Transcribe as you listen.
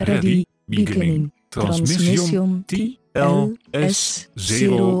Ready, beginning. Transmission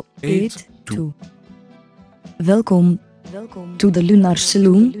TLS-082. Welkom to the Lunar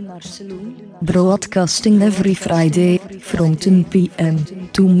Saloon. Broadcasting every Friday from 10 p.m.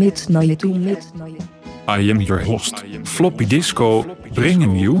 to midnight. I am your host, Floppy Disco,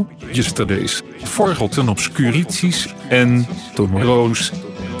 bringing you yesterday's forgotten obscurities and tomorrow's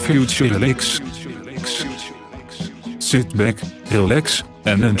future licks. Sit back, relax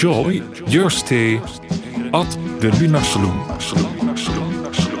and enjoy your stay at the Lunar Saloon.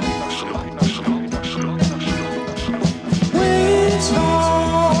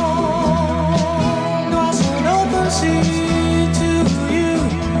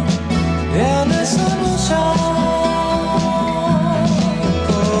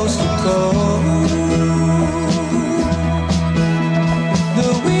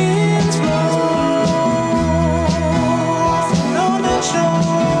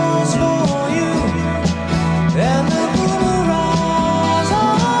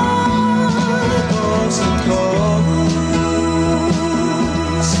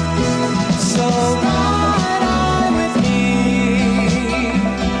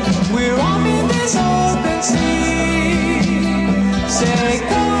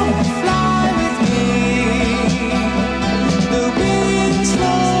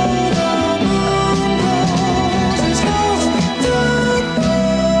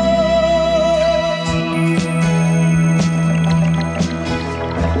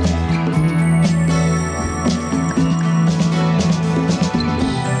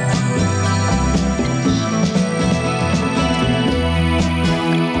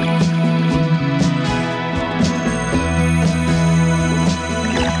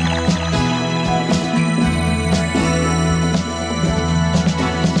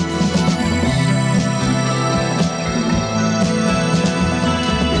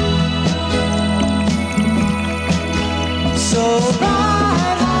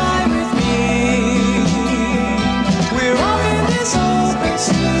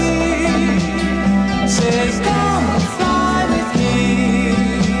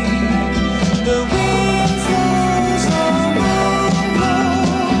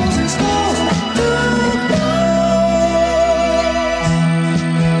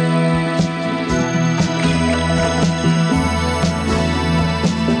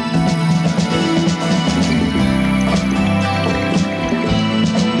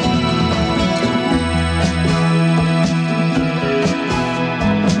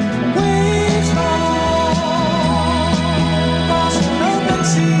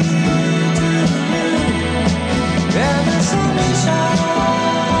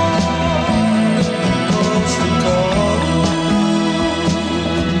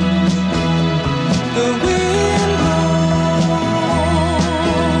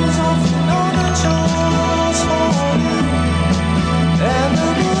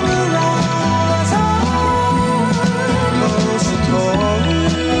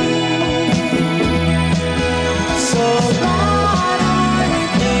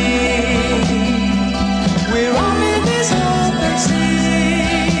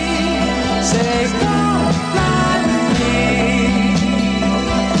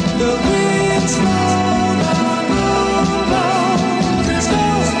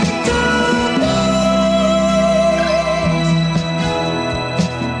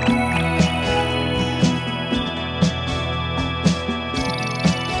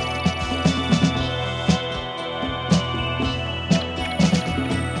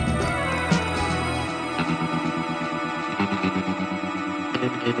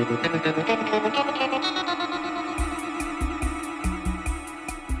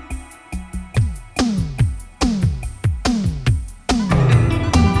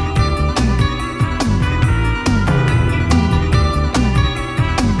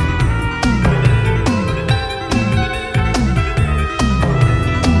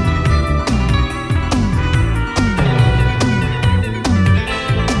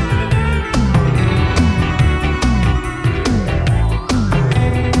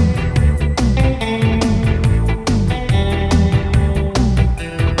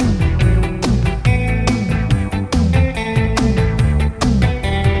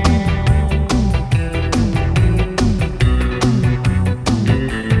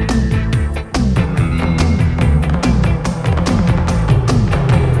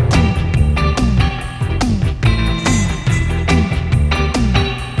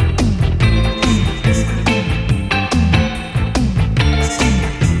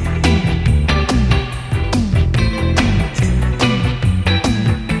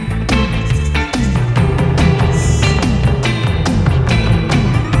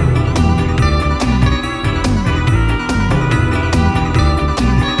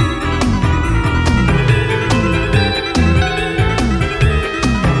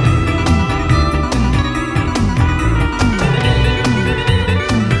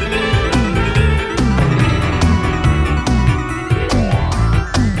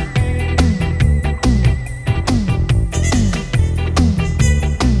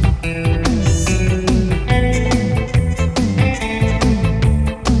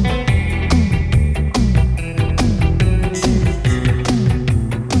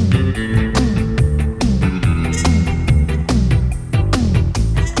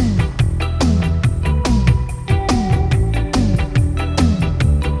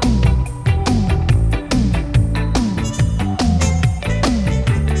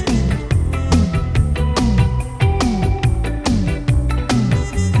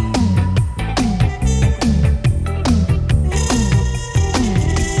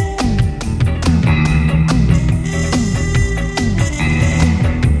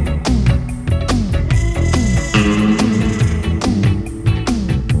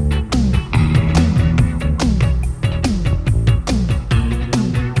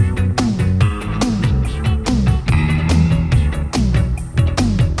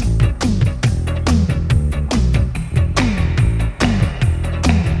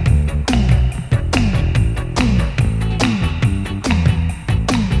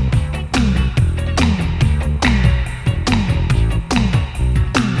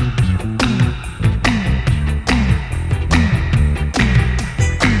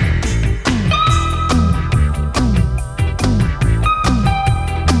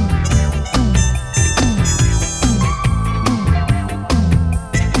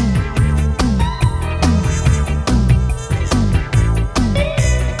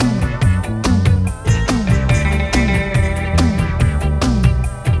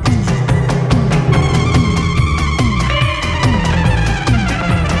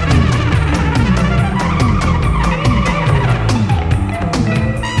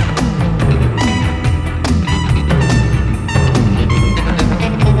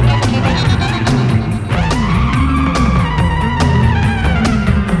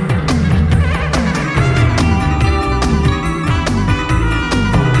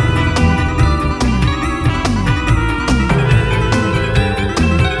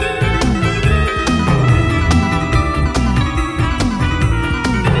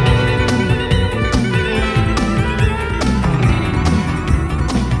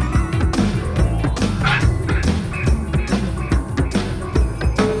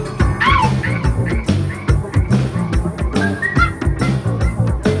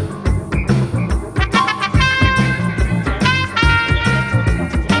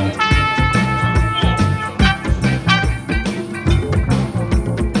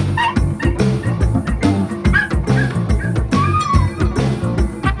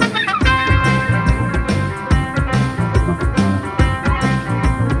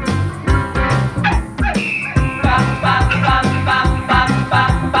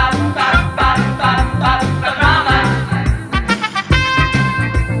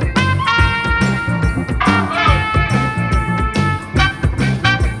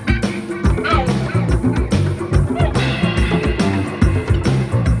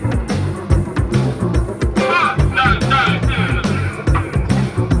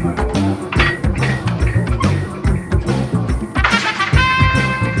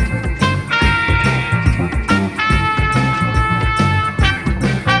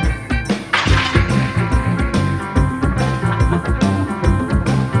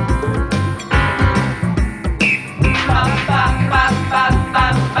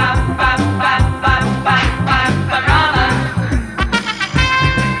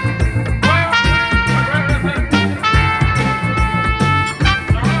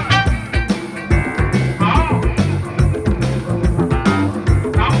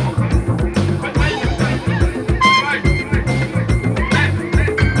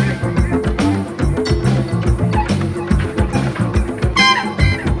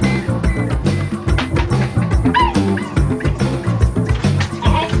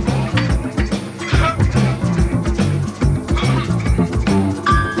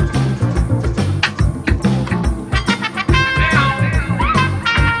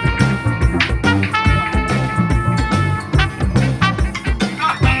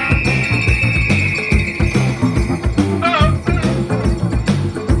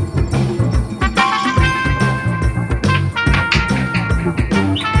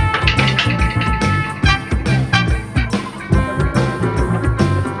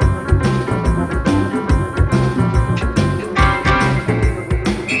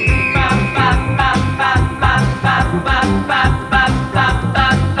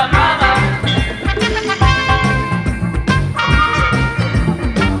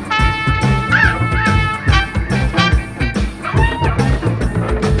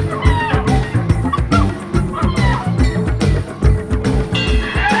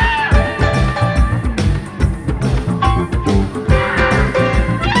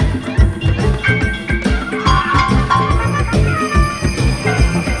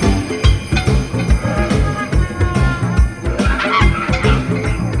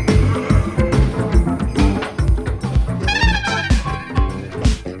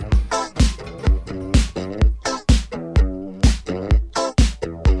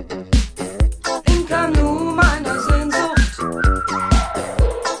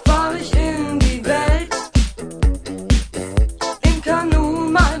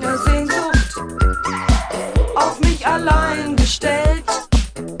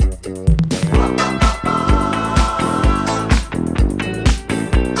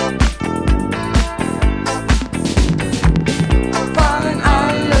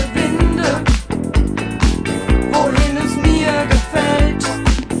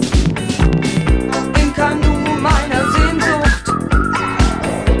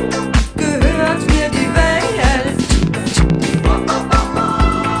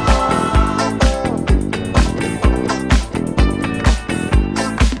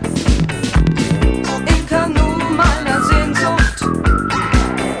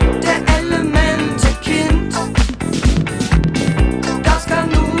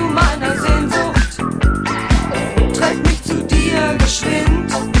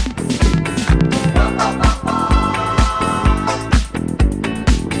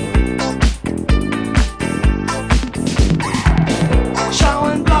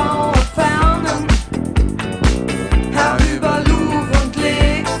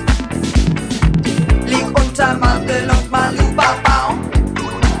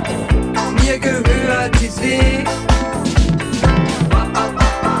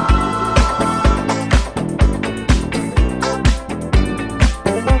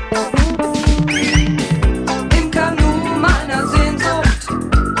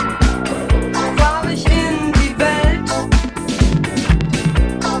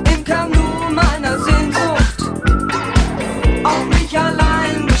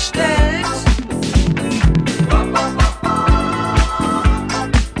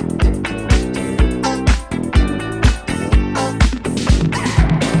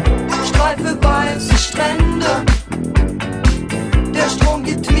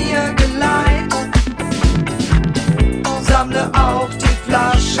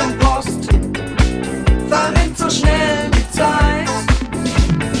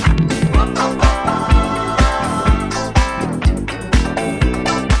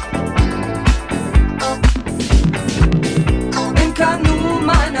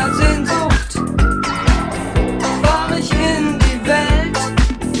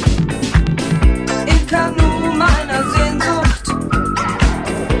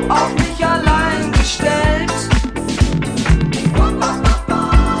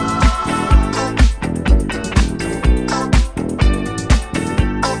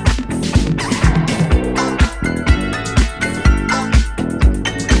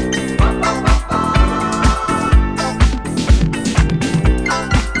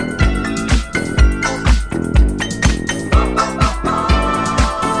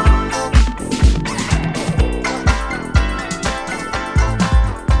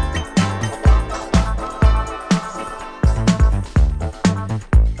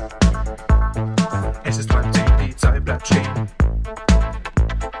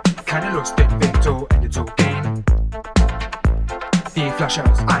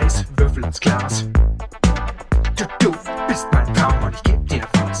 Eis, Würfel ins Glas. Du bist mein Traum und ich geb dir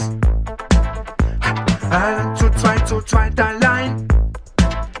was. Allein zu zweit allein.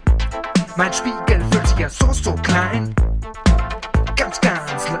 Mein Spiegel fühlt sich ja so klein. Ganz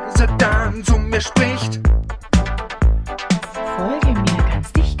leise dann zu mir spricht. Folge mir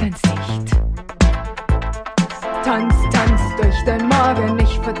ganz dicht. Tanz durch den Morgen,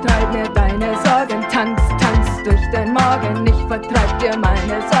 ich vertreib mir deine Sorgen. Tanz durch den Morgen, ich vertreib dir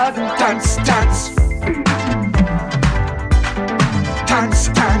meine Sorgen. Tanz. Tanz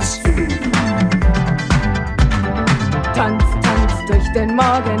durch den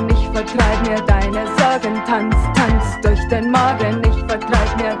Morgen, ich vertreib mir deine Sorgen. Tanz durch den Morgen, ich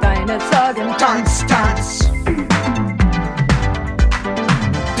vertreib mir deine Sorgen. Tanz.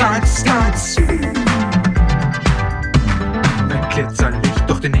 Wenn Glitzerlicht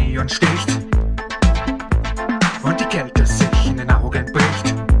durch den Neon sticht und die Kälte sich in den Augen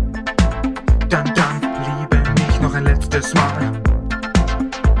bricht, dann liebe mich noch ein letztes Mal,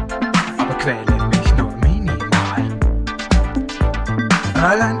 aber quäle mich nur minimal.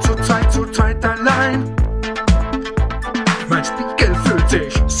 Allein zu zweit allein. Mein Spiegel fühlt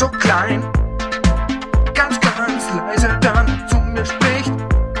sich so klein. Ganz leise dann zu mir spricht.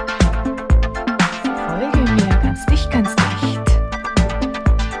 Folge mir ganz dicht.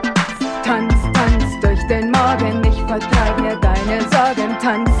 Tanz durch den Morgen, ich vertreib mir deine Sorgen.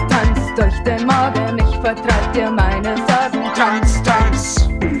 Tanz durch den Morgen, ich vertreib dir meine Sorgen. Tanz.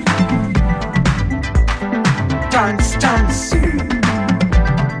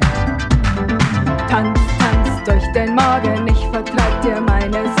 Tanz durch den Morgen, ich vertreib dir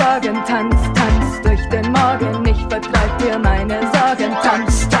meine Sorgen. Tanz durch den Morgen, ich vertreib dir meine Sorgen.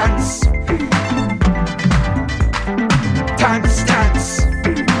 Tanz.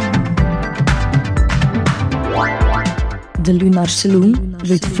 The Lunar Saloon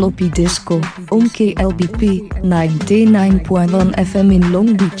with Floppy Disco on KLBP 99.1 FM in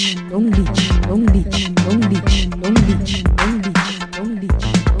Long Beach.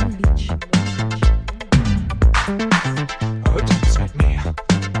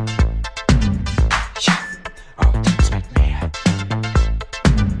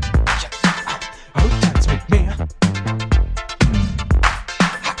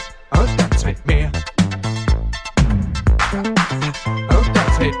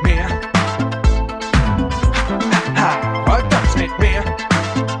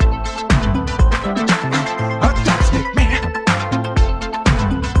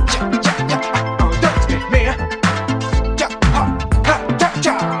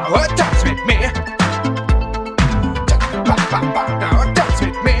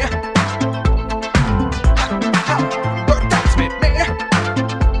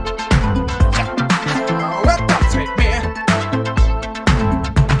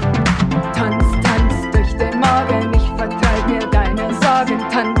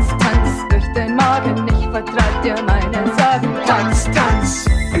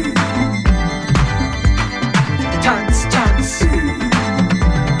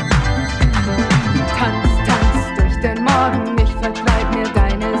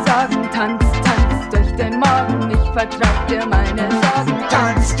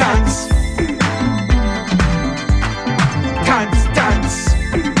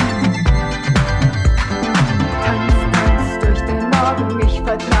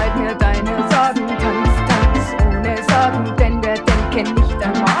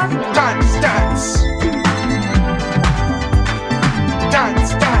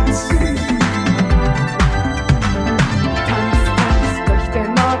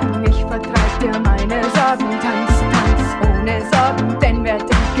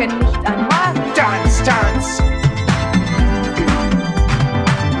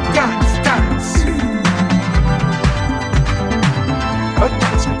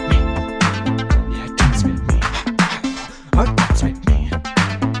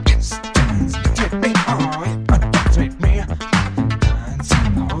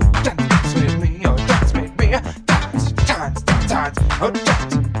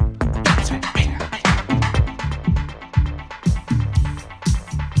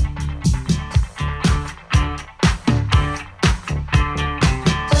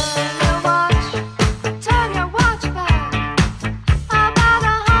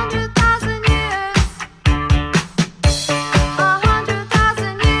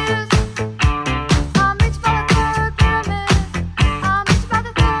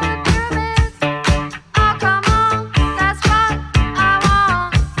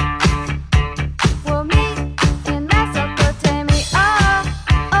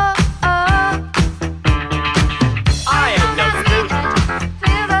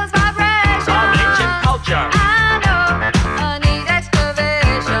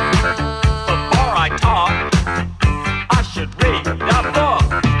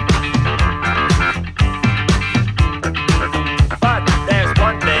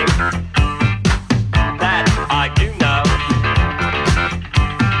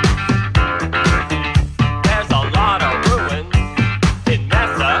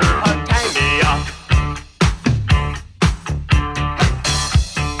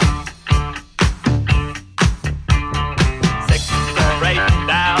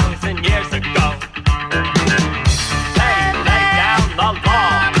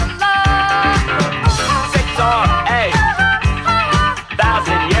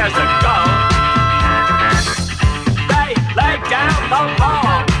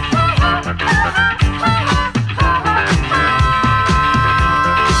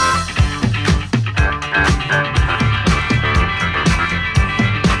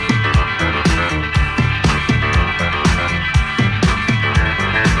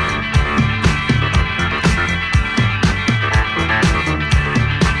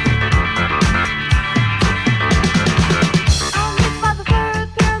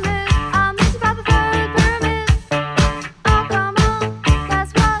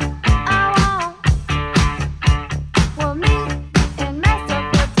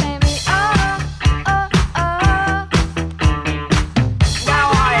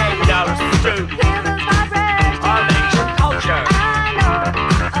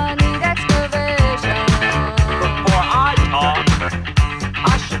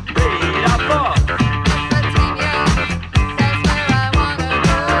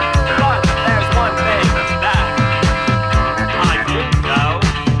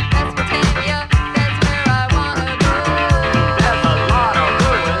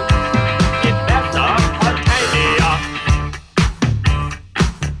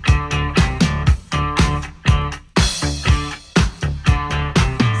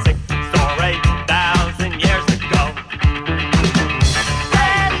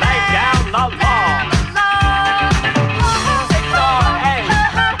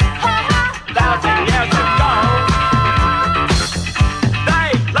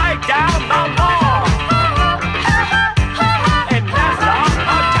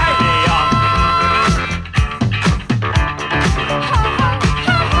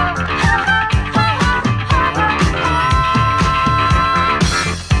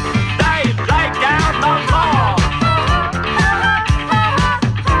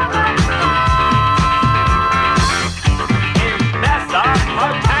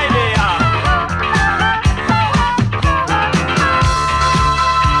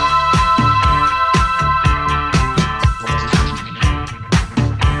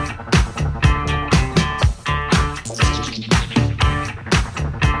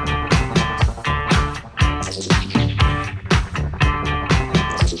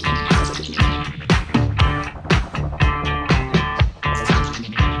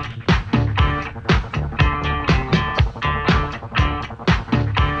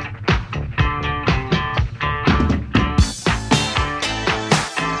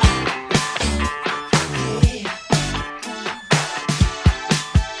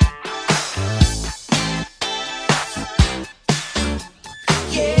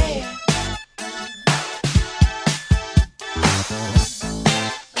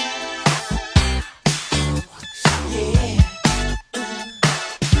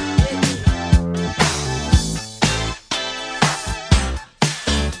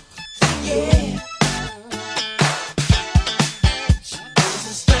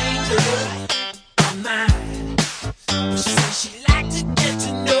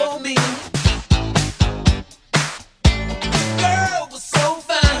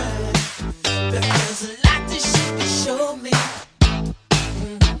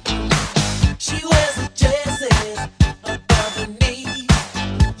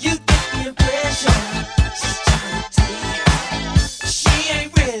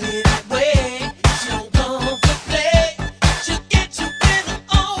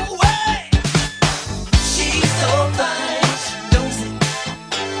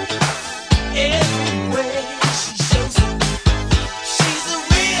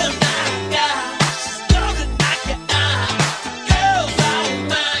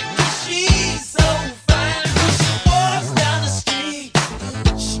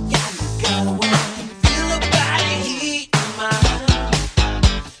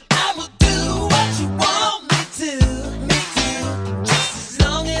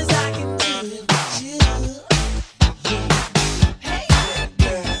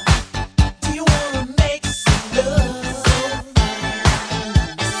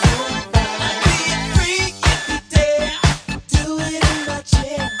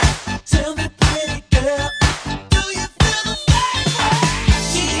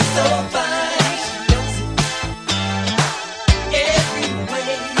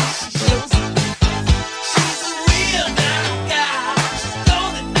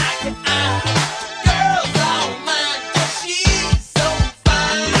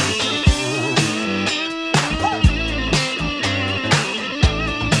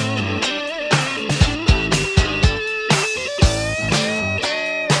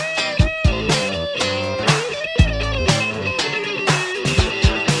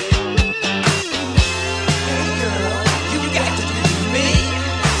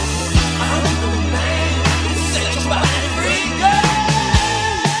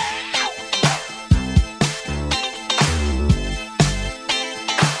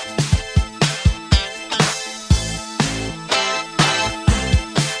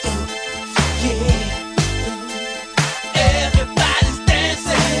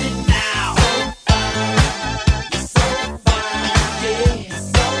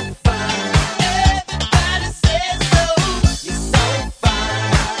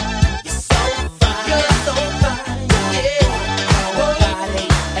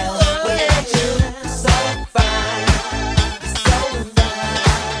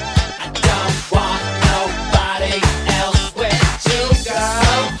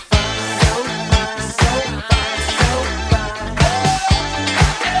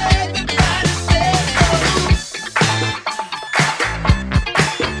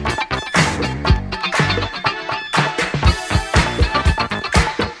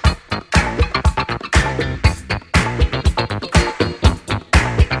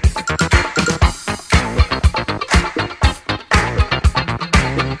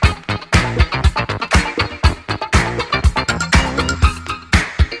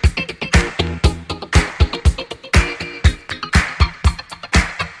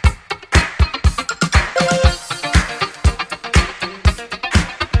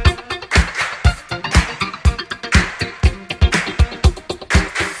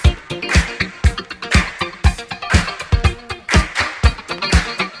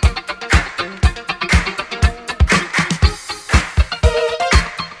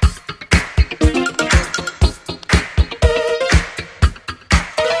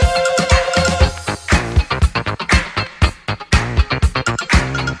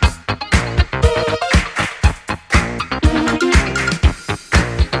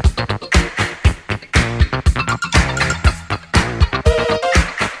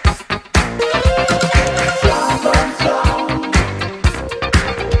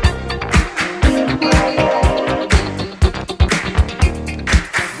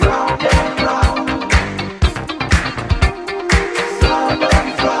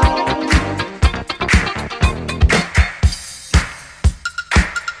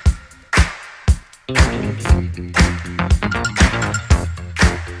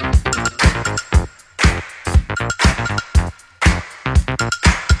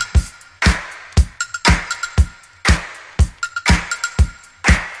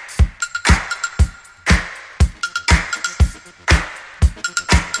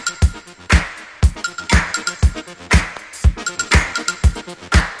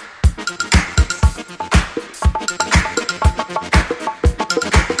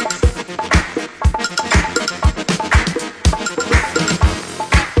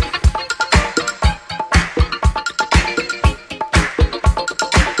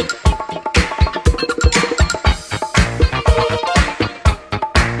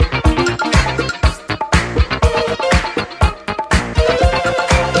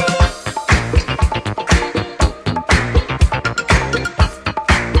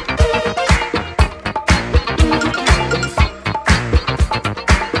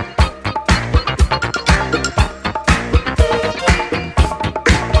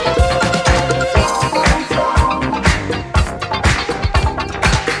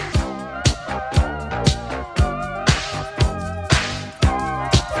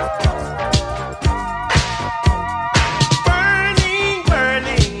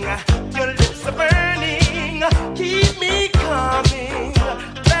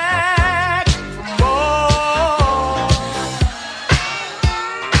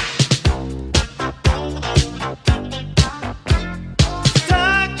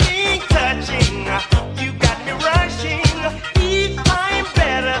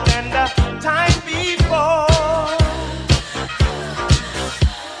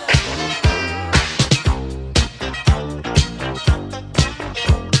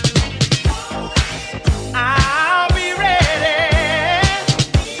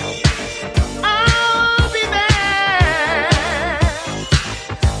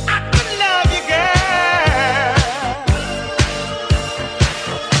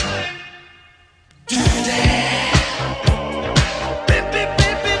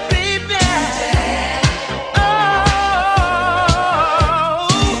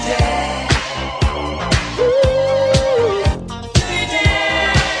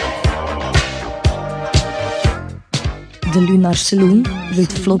 the Lunar Saloon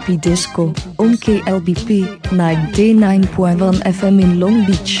with floppy disco on KLBP 99.1 FM in Long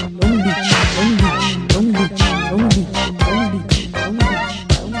Beach. Long Beach, Long Beach, Long Beach, Long Beach, Long Beach, Long Beach, Long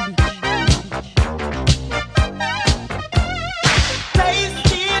Beach.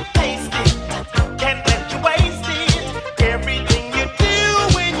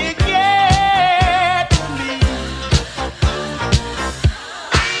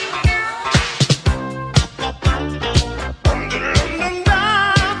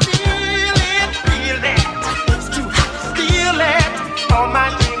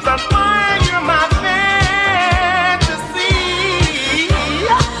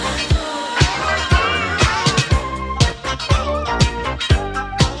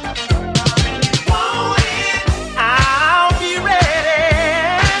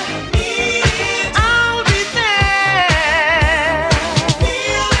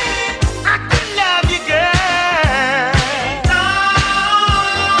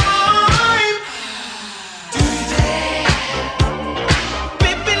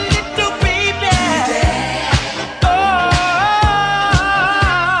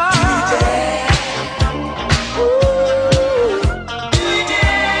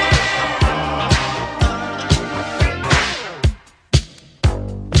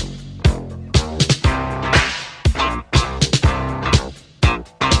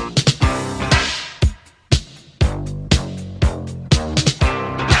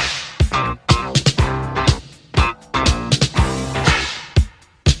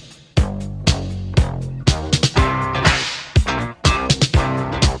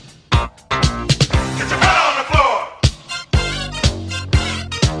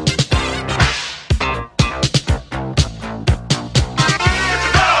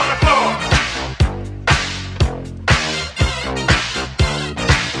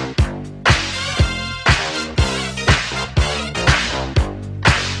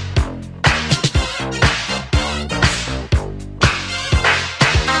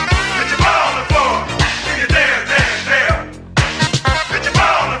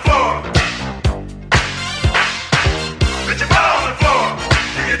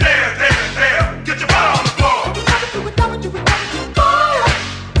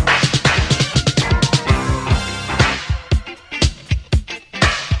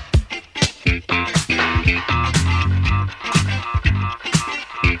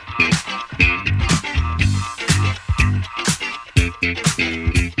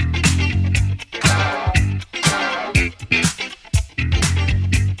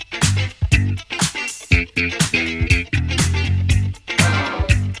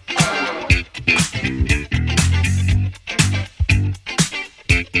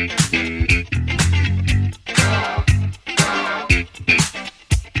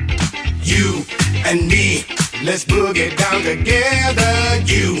 and me, let's boogie down together.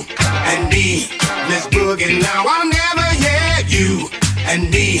 You and me, let's boogie now. I'll never you and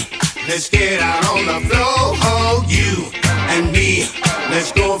me, let's get out on the floor. Oh, you and me,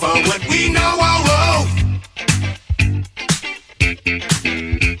 let's go for what we know. Oh, oh.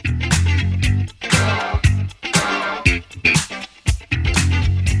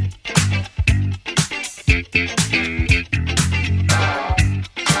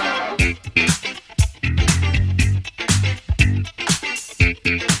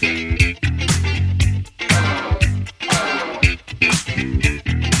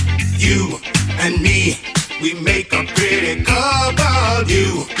 You and me, we make a pretty couple.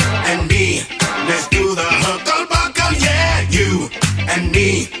 You and me, let's do the huckle buckle. Yeah, you and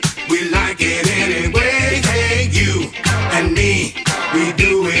me, we like it anyway. Hey, you and me, we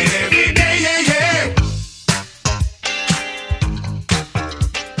do it every day. Yeah, yeah.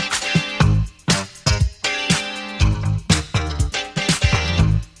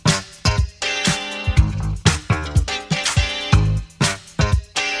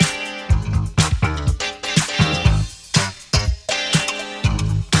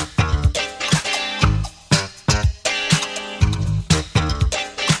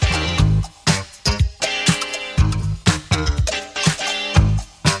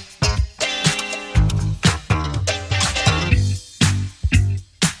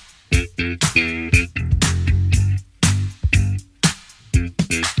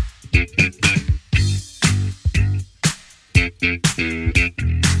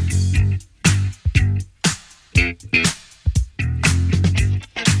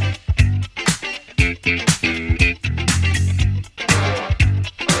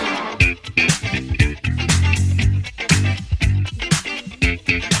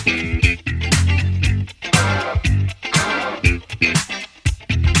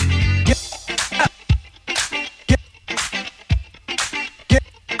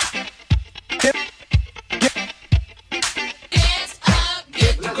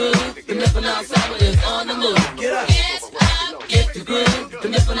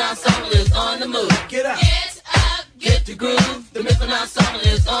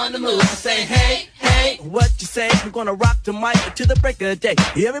 on the move. I say, hey, hey, what you say? We're gonna rock the mic to the break of day.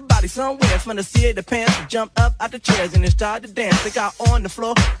 Everybody somewhere from the seat of the pants jump up out the chairs and they start to dance. They got on the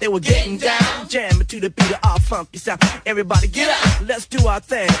floor, they were getting down, jamming to the beat of our funky sound. Everybody get up, let's do our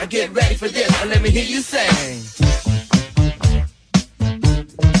thing. Get ready for this, and let me hear you sing.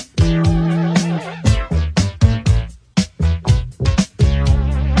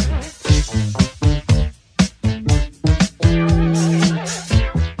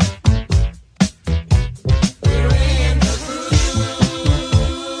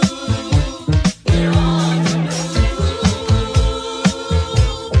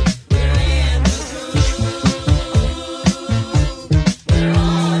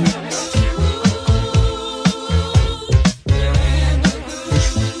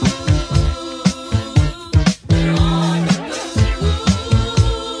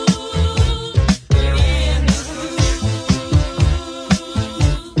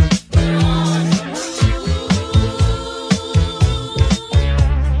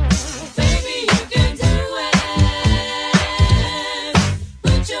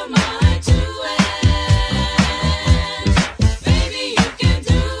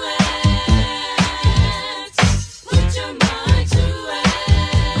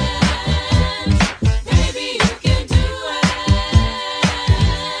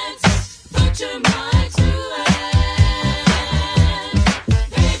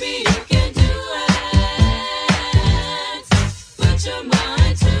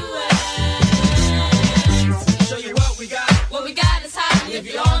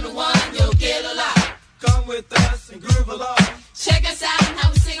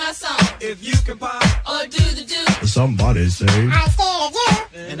 Somebody say, I said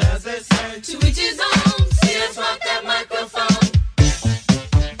you. And as they say, to each his own. See us rock that microphone.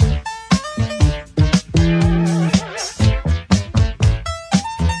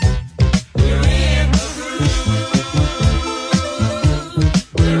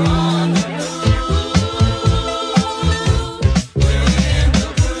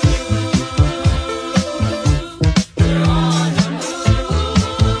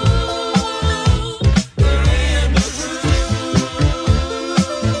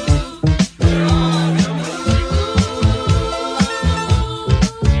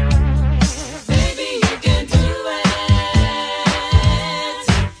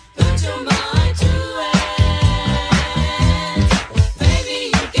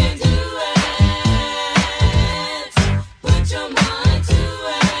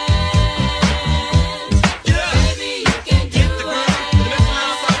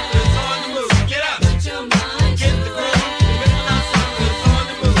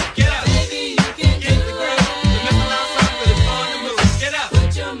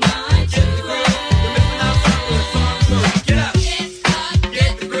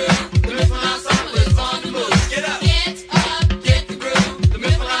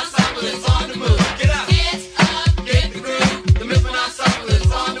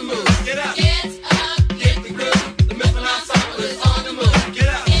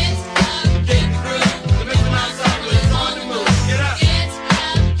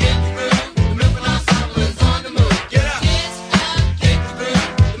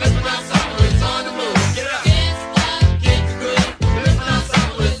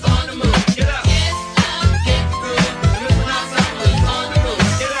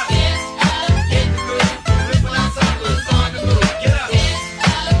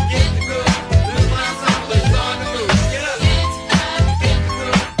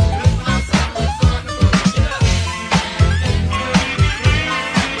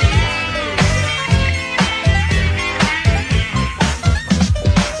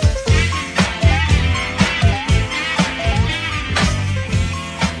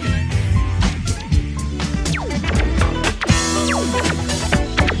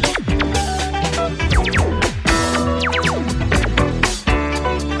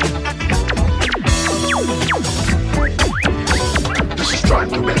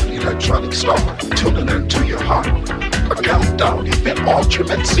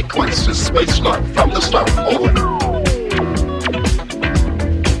 Ultimate sequences, space love from the start. Over.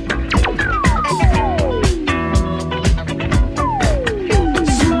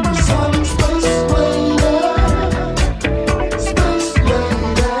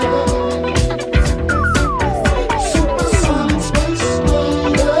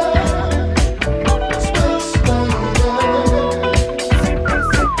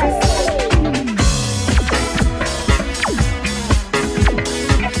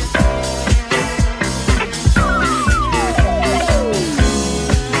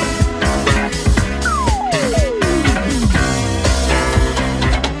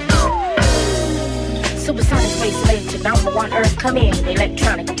 one earth, come in,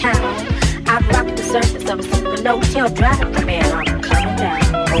 electronic town. I've rocked the surface of a single note till drive the man, I'm coming down.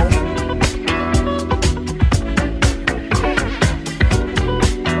 Oh.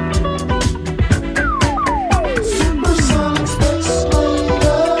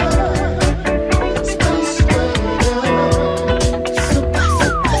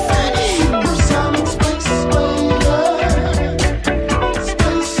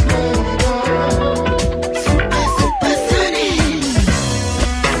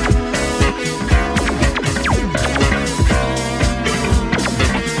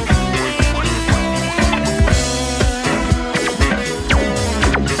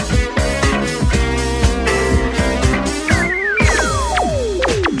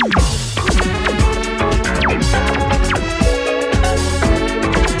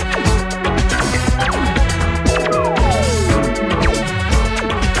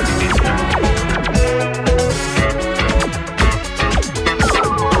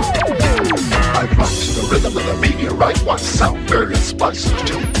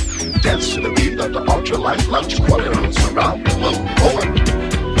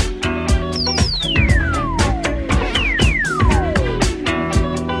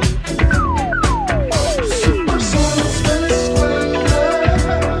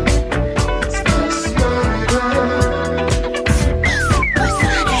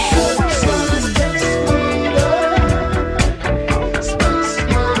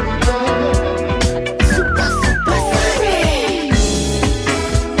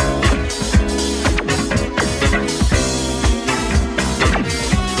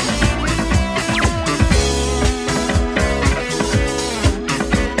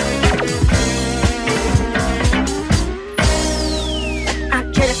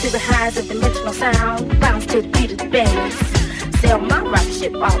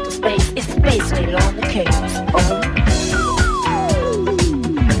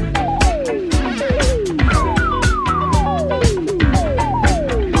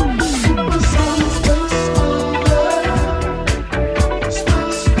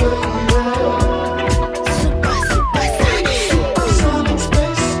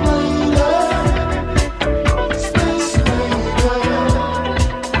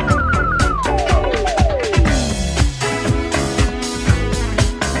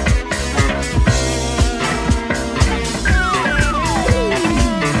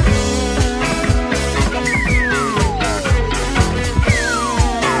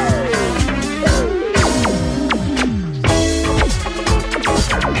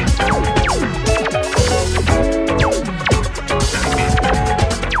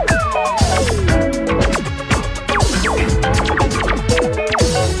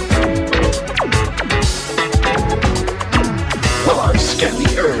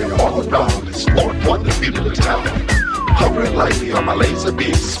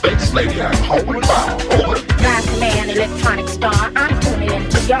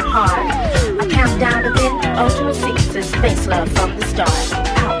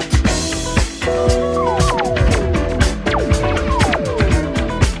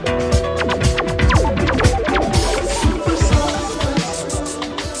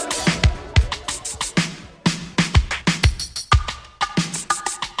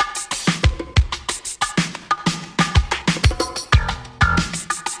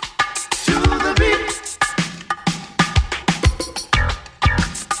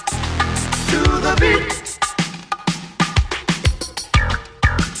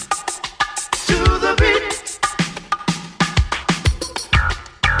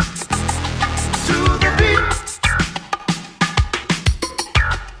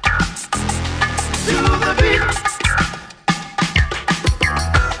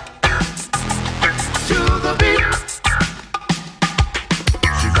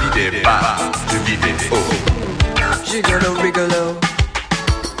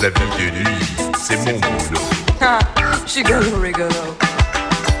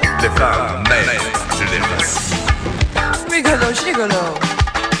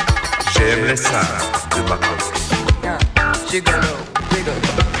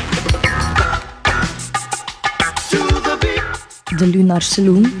 The Lunar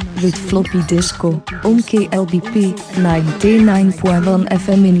Saloon with floppy disco on KLBP 99.1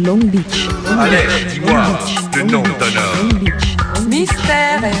 FM in Long Beach. Allez, dis-moi le nom d'un homme.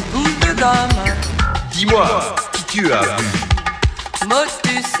 Mystère et boule de gomme. Dis-moi qui tu as vu.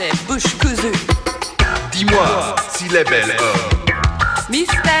 Motus et bouche cousue. Dis-moi s'il est bel homme.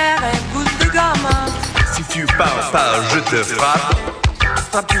 Mystère et boule de gomme. Si tu parles pas, je te frappe.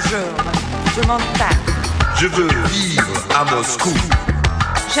 Frappe toujours, je m'en tape. Je veux vivre à Moscou.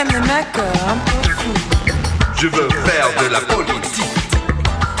 J'aime les mecs un peu fous. Je veux faire de la politique.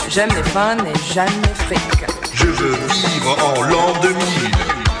 J'aime les fun et j'aime les frics. Je veux vivre en l'an 2000.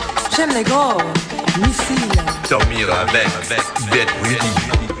 J'aime les gros missiles. Dormir avec Yvette Willy.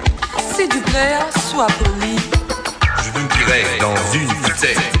 Si tu plais, sois poli. Je vous dirai dans une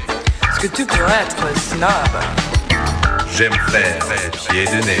futaie. Est-ce que tu peux être snob? J'aime faire pied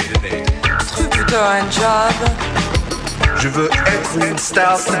de nez. Trouve plutôt un job. Je veux être une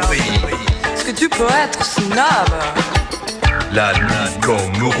star sans prix. Est-ce que tu peux être snob? La nuit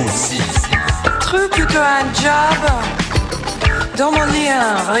comme Moussi. Trouve plutôt un job. Dans mon lit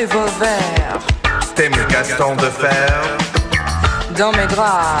un revolver. T'aimes Gaston de Fer? Dans mes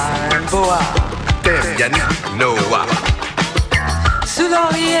draps un boa. T'aimes Yannick Noah? Sous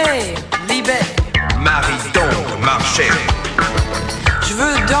l'oreiller, Libé. Marie donc Marché. Je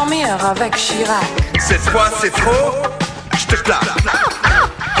veux dormir avec Chirac. Cette fois c'est trop, je te claque.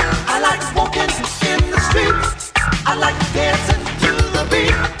 I like walking in the street. I like dancing to the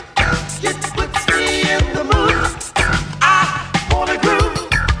beat. It puts me in the mood. I wanna groove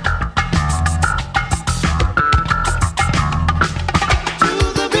to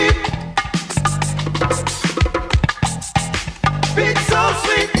the beat. Beat so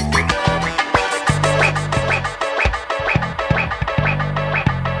sweet.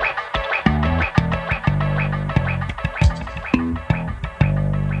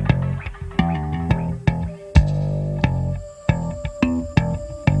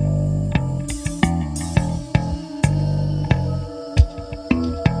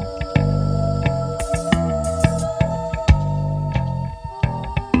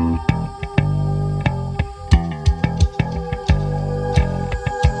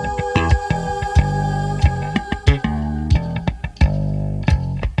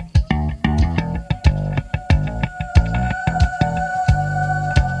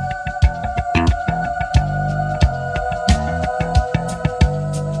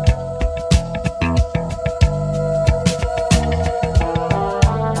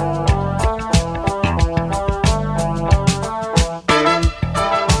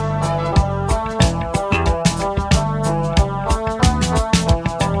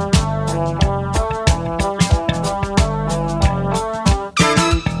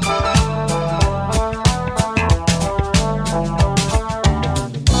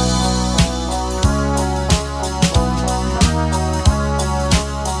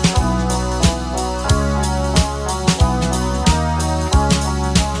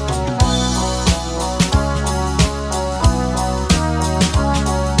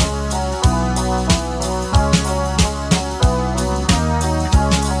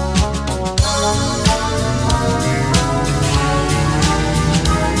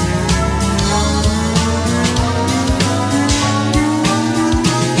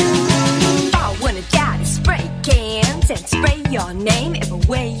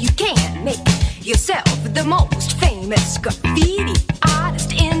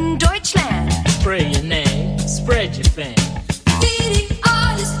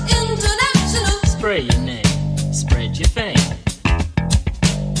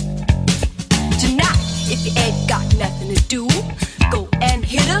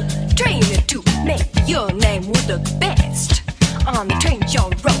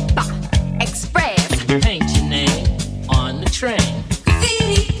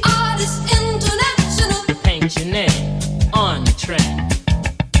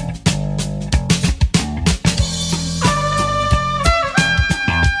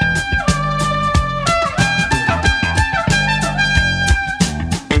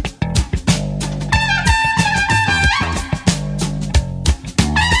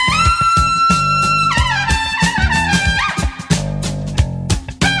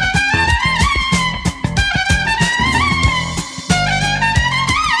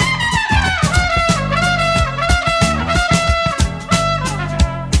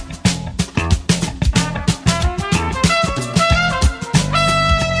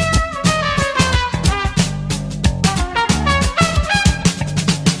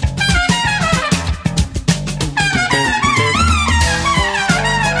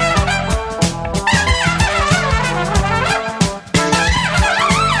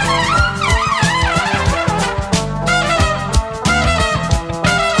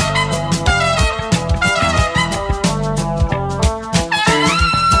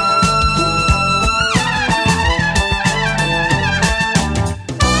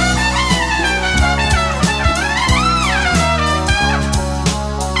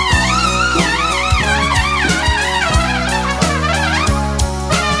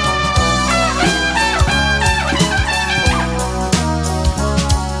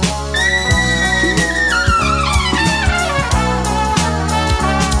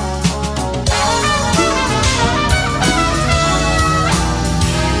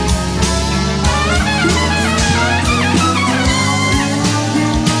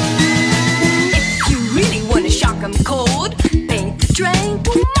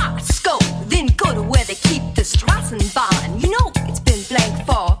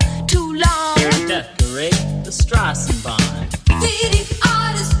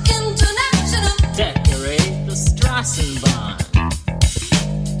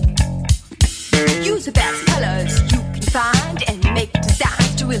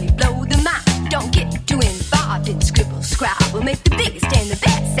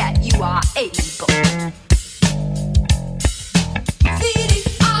 my ego.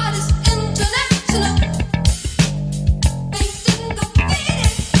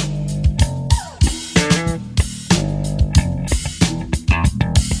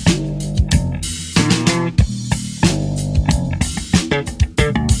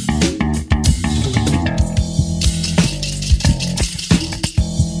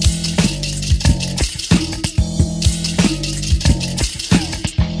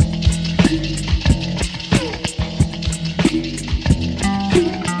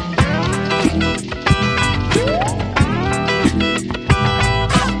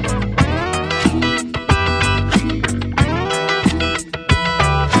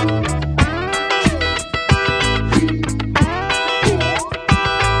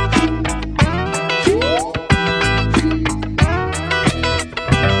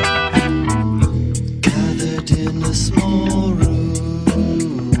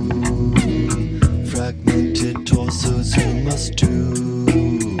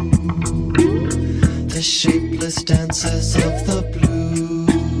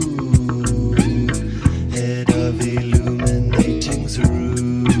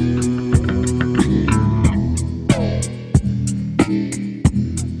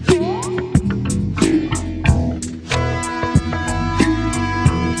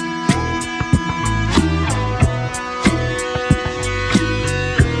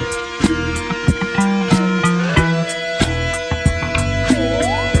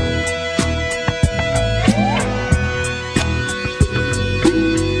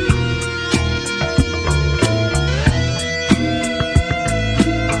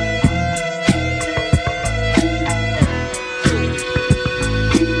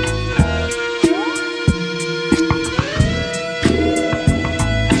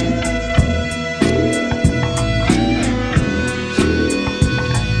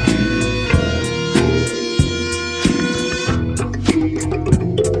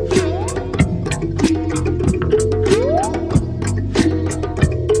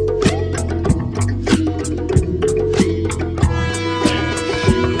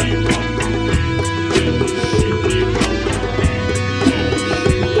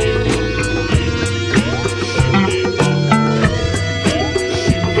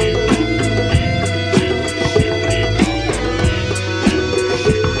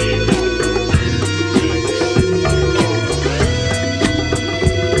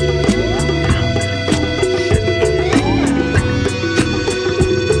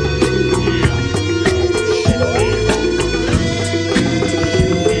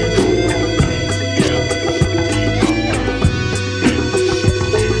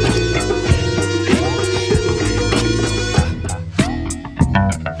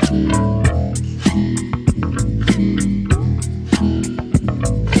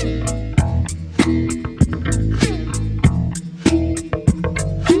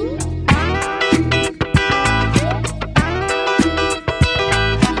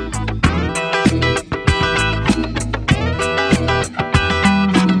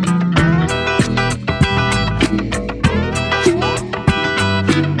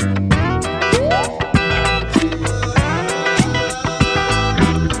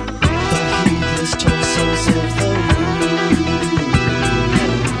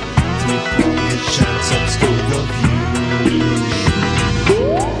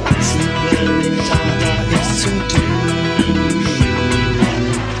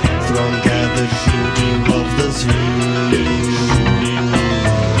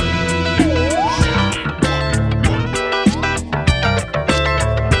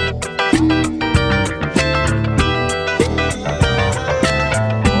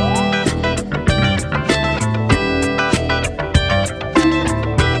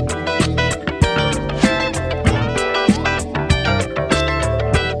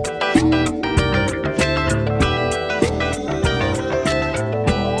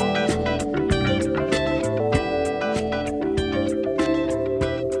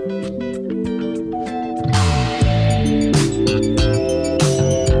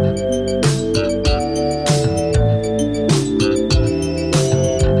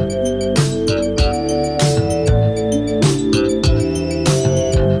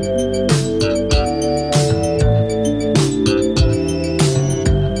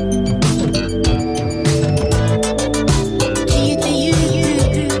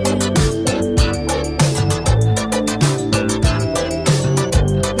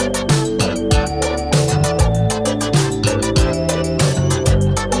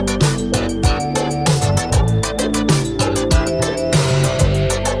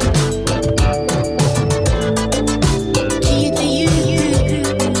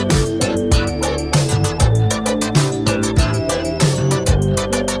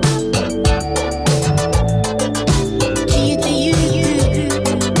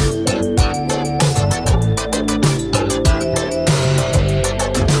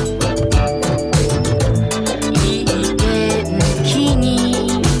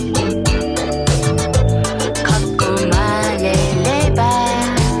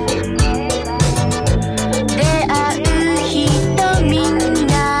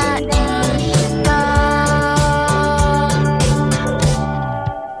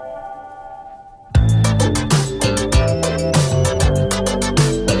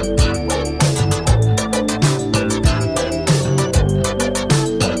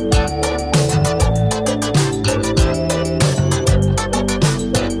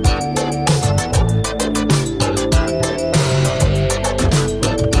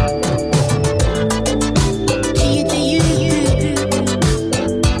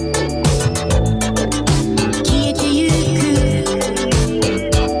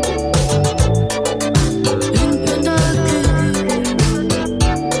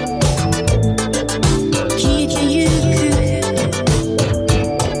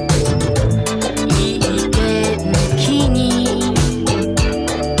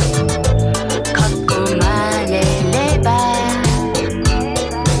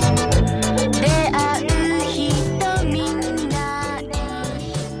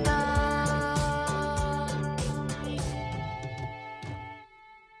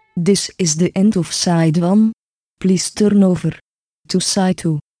 This is the end of side 1. Please turn over to side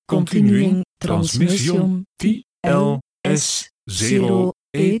 2. Continuing transmission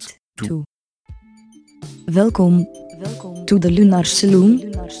TLS082. Welkom to the Lunar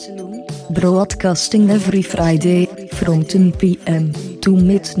Saloon. Broadcasting every Friday from 10 p.m. to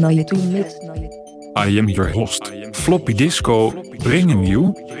midnight. I am your host, Floppy Disco, bringing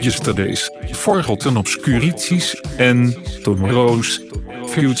you yesterday's forgotten obscurities and tomorrow's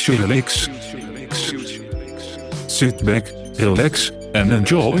future licks. Sit back, relax and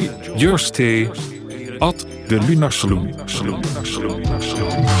enjoy your stay at the Lunar Saloon.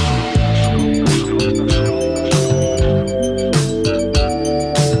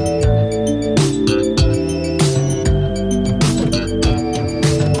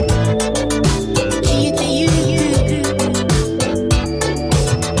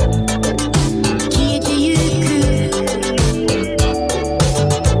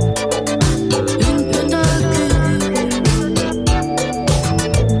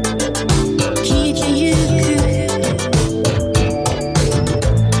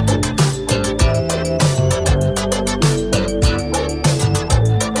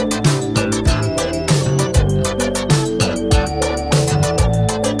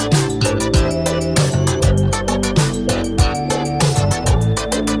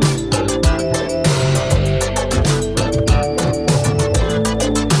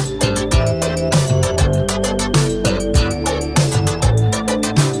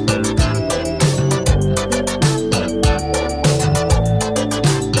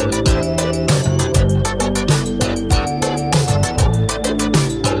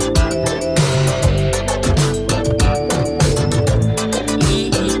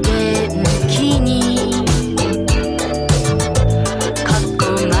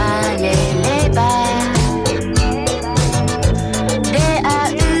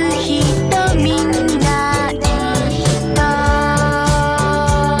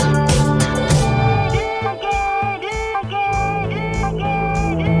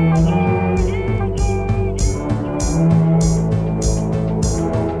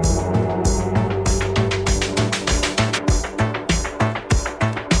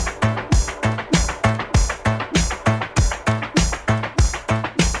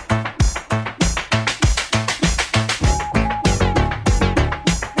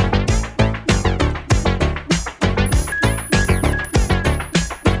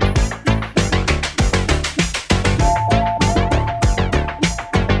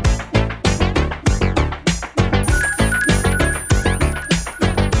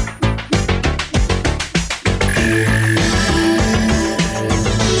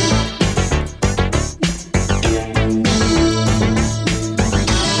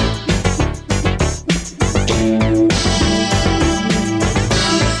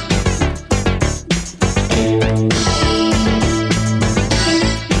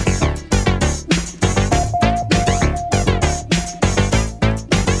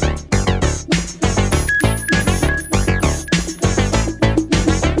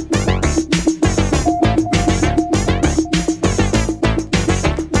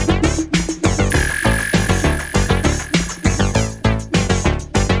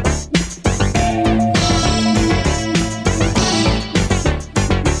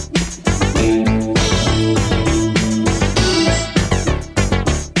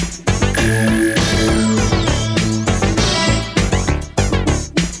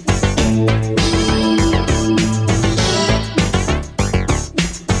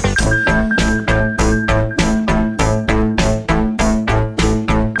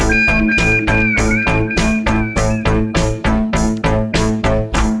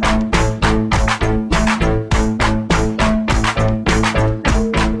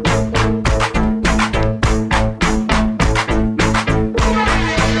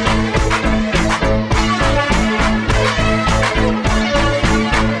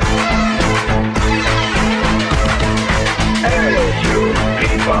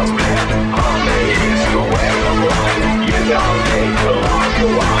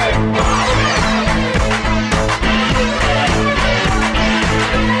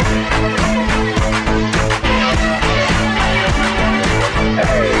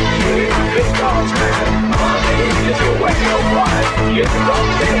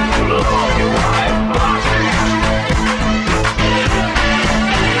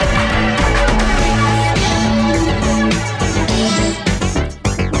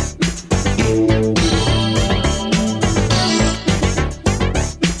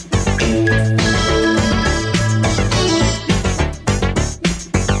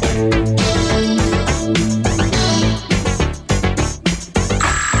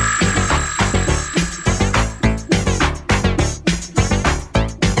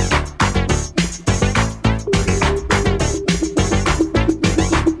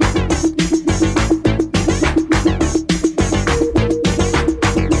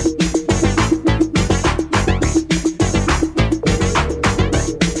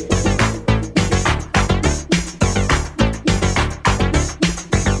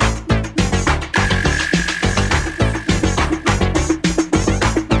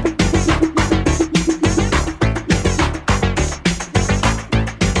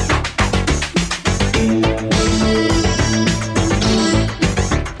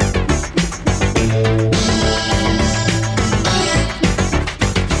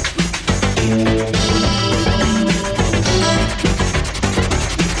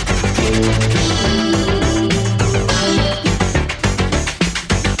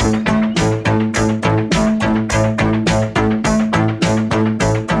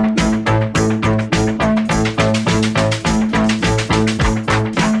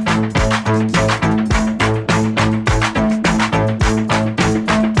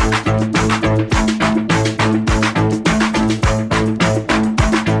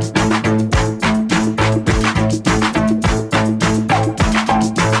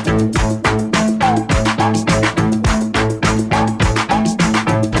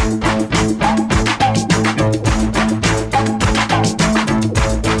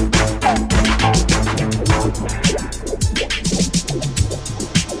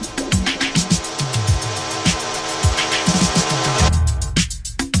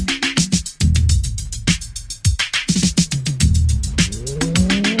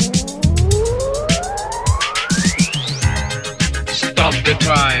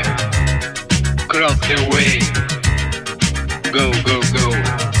 the way. Go, go, go.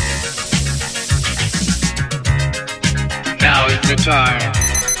 Now is the time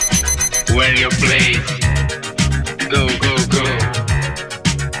when you play. Go, go, go.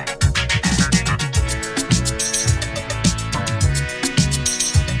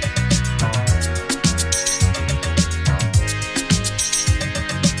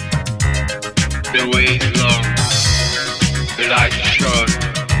 The way is long, the light is short.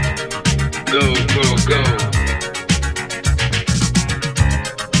 Go, go, go.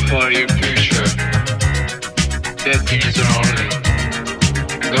 For your future, destinies are only.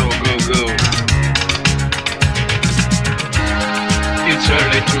 Go, go, go. It's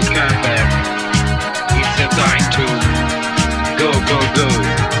early to come back. It's the time to go, go, go.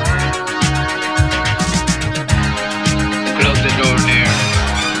 Close the door near.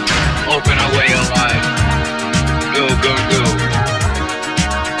 Open away your life. Go, go, go.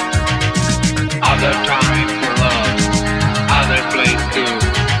 Other time for love. Other place to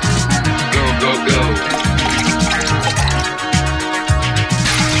go, go, go.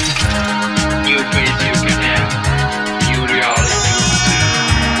 New face you can have. New reality you see.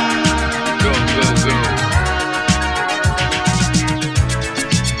 Go, go, go.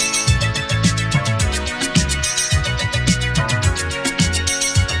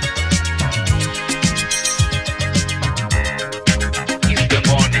 It's the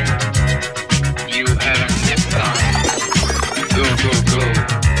morning. You haven't this time. Go, go, go.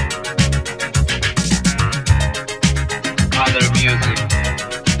 Other music.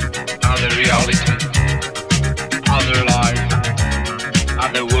 Other reality. Other life.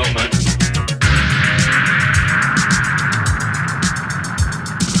 Other woman.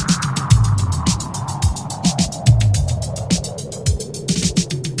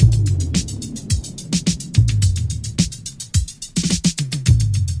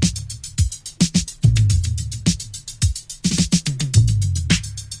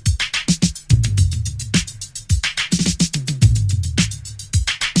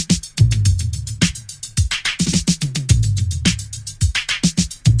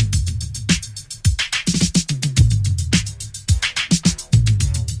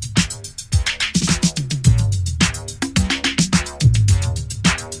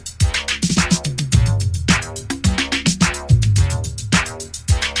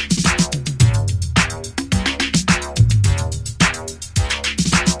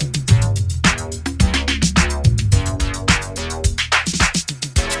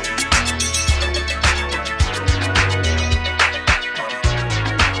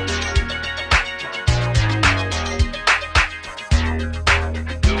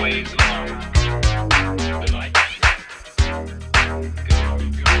 The way is long. The light is short.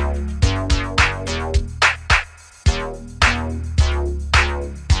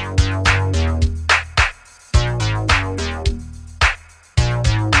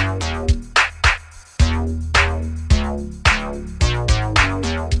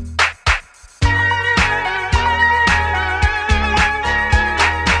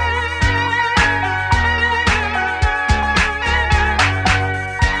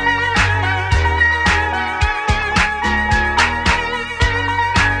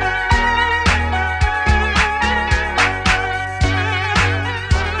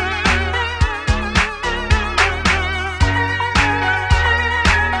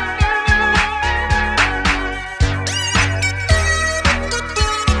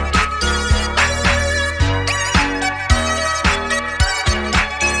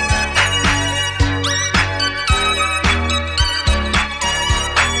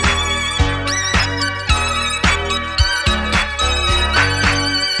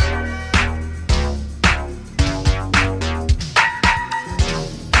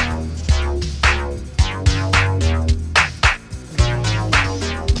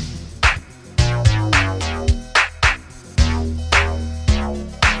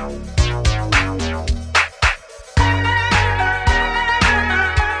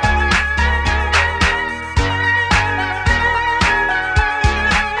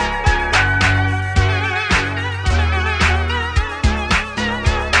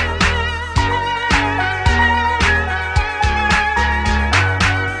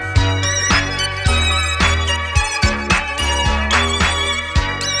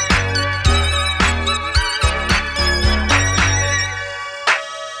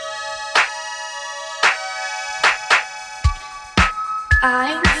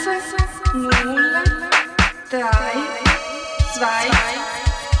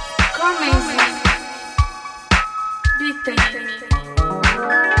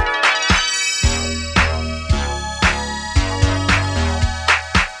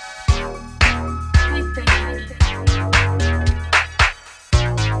 Go,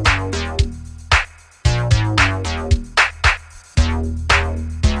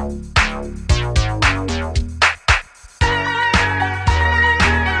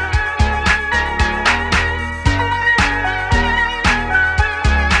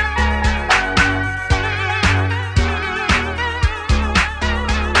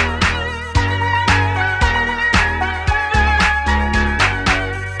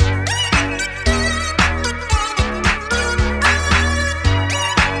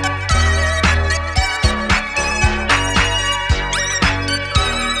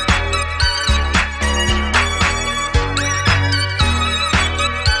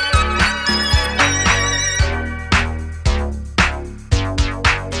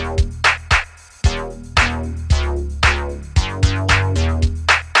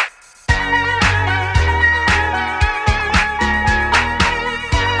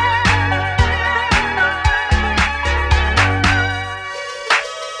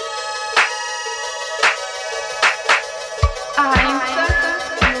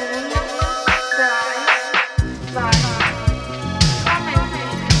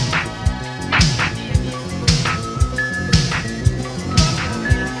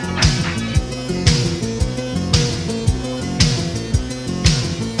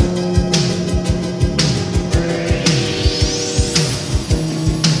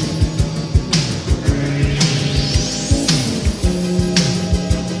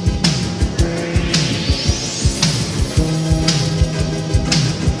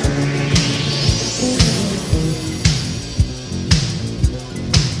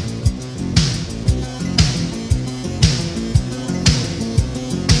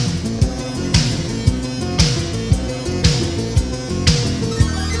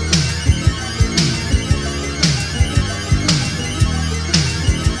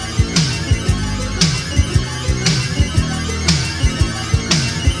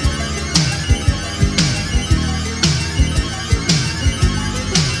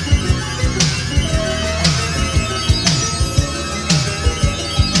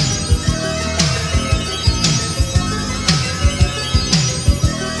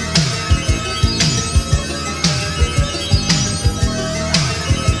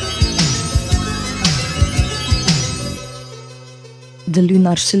 de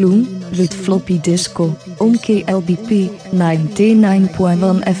Lunar Saloon with floppy disco on KLBP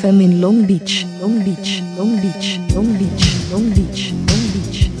 99.1 FM in Long Beach, Long Beach, Long Beach, Long Beach, Long Beach, Long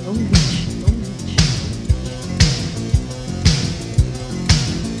Beach, Long Beach.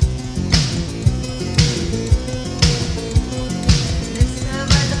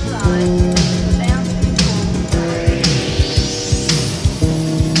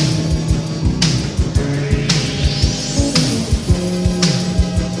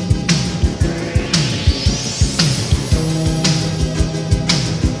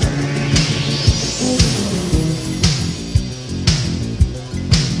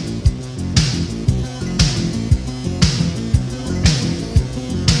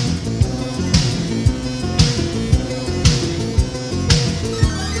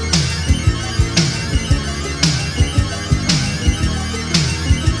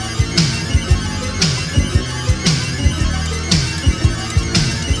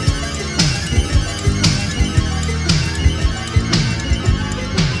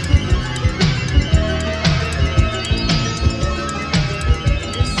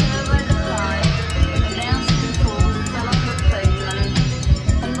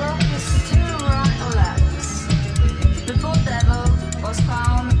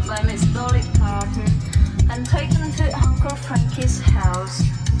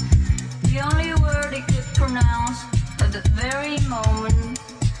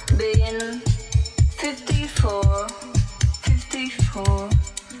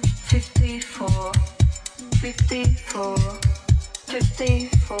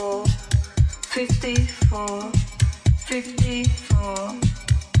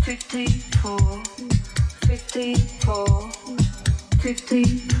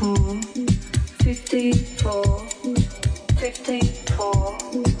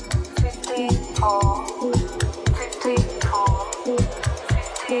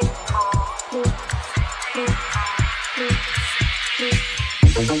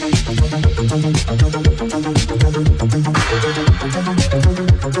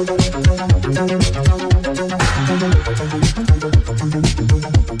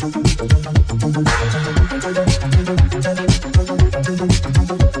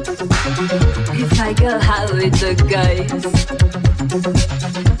 If I go out with the guys,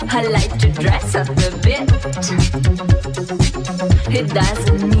 I like to dress up a bit. It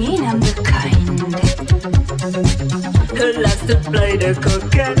doesn't mean I'm the kind who loves to play the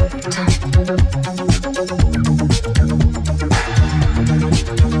coquette.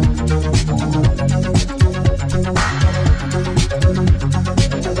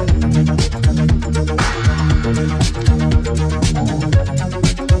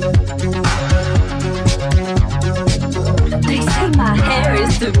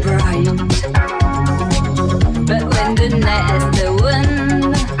 Too bright, but when the night has the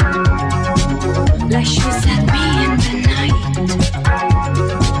wind, lashes at me in the night,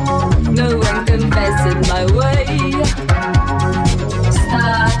 no one can pass in my way.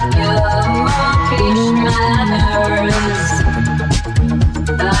 Start your mawkish manners,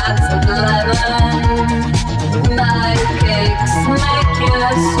 that's 11. My cakes make you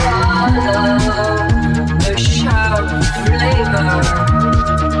swallow a sharp flavor.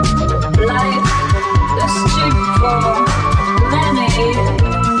 Life is cheap for many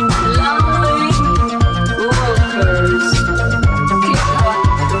lonely walkers. Keep up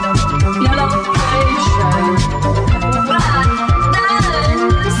your location, but then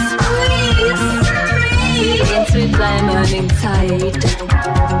squeeze me. Sweet lemon inside,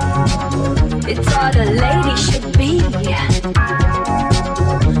 it's what a lady should be.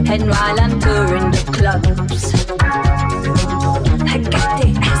 And while I'm touring the clubs, I got the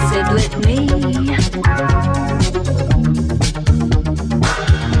acid with me.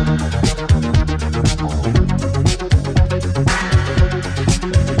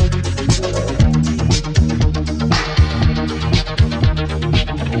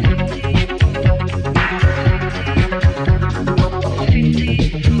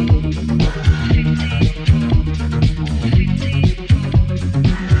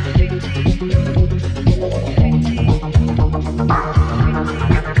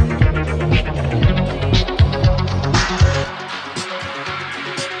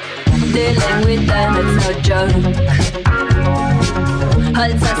 Dealing with them, it's no joke.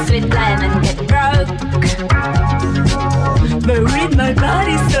 Hold so sweet lemon, get broke. But with my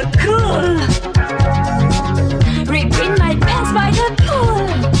body so cool, ripping my pants by the pool.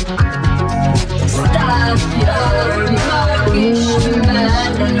 Stop your mawkish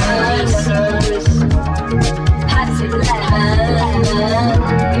manners. Hot sweet lemon,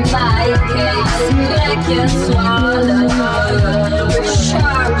 my cakes make you swallow.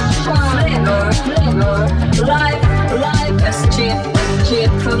 market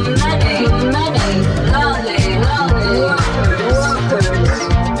for money, lonely workers.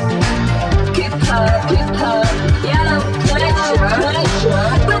 Keep her, yellow pleasure,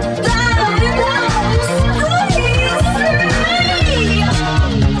 but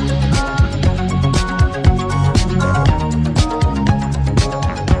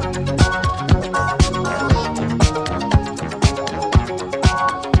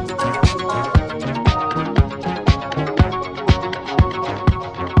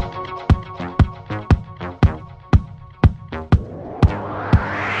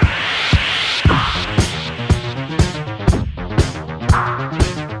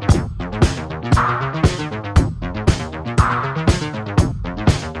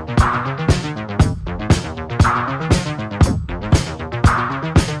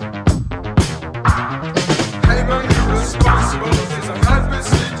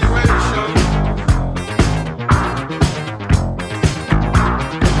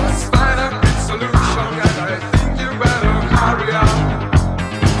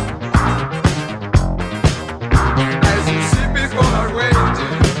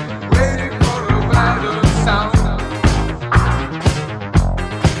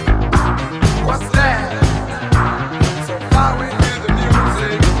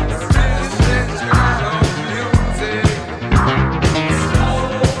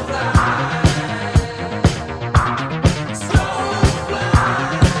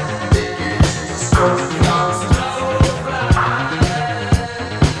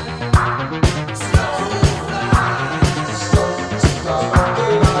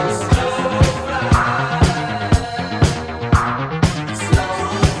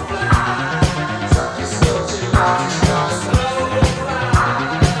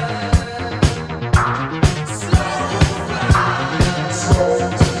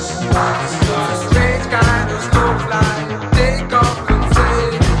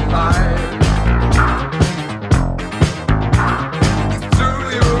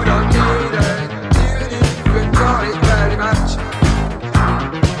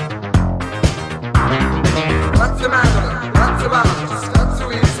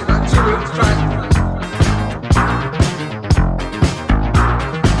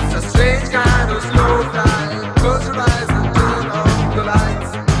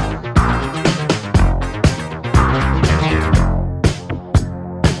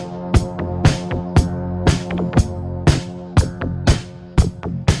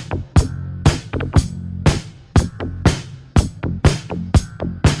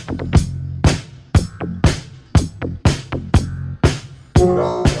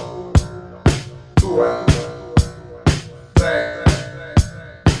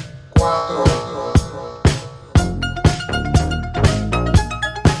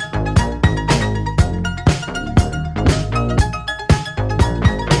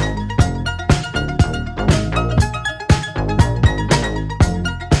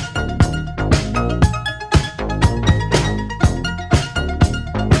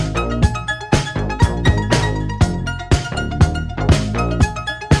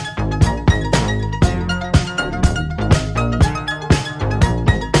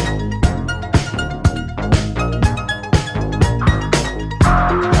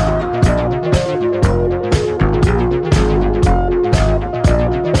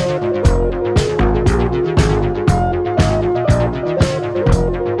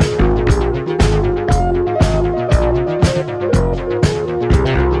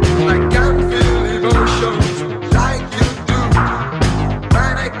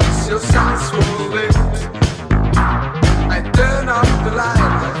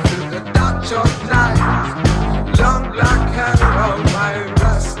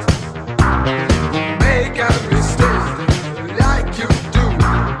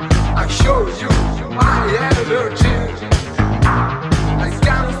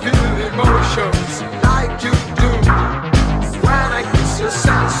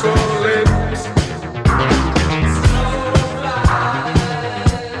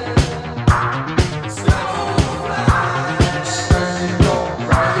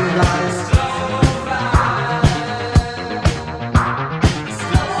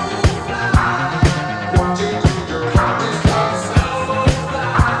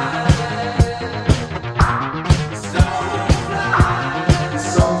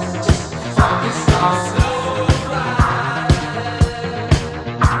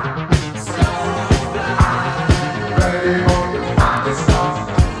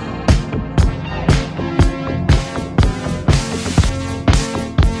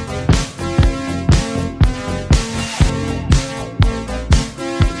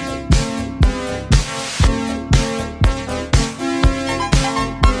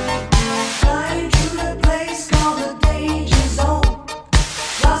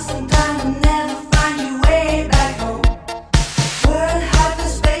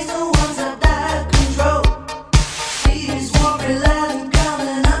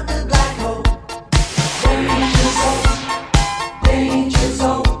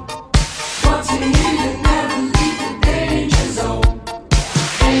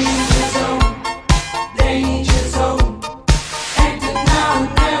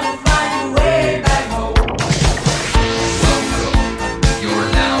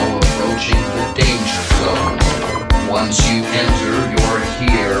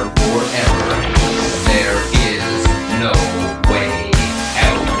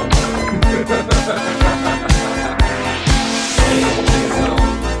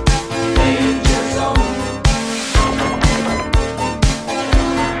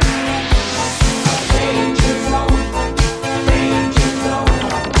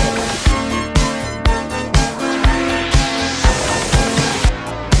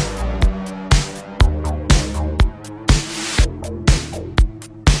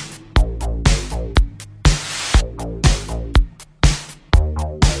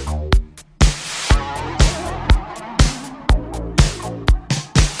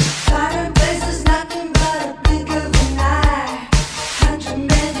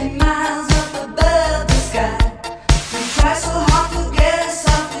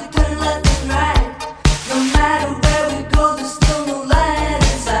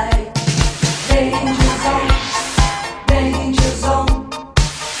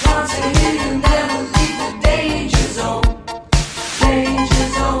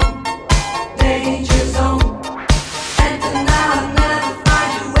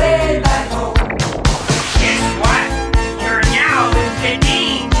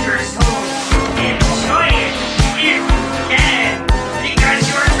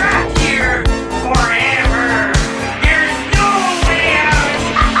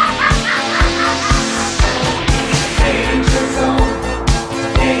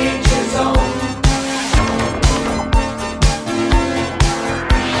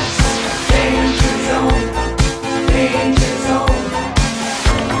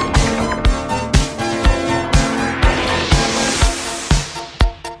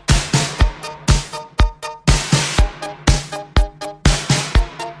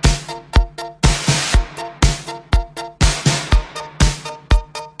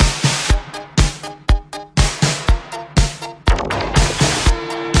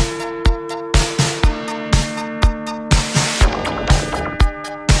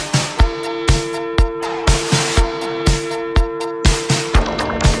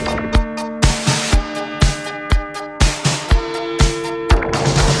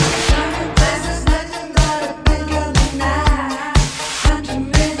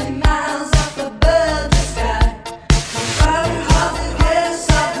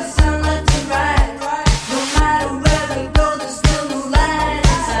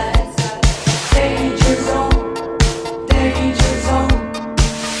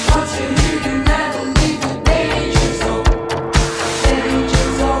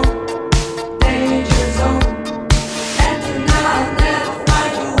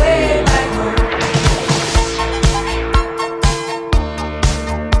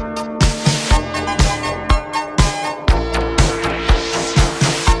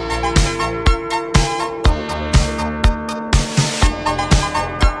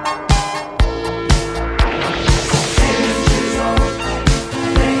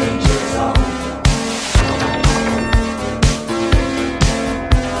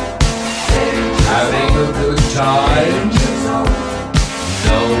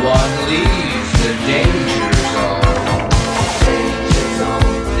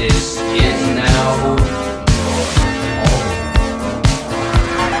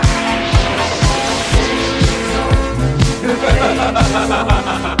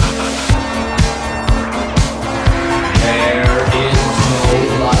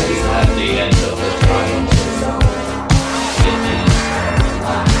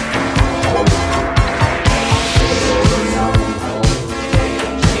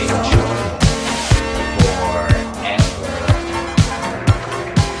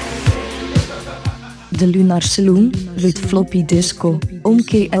de Lunar Saloon with Floppy Disco on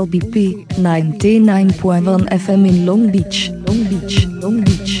KLBP 99.1 FM in Long Beach, Long Beach, Long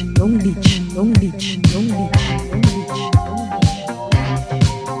Beach, Long Beach, Long Beach, Long Beach.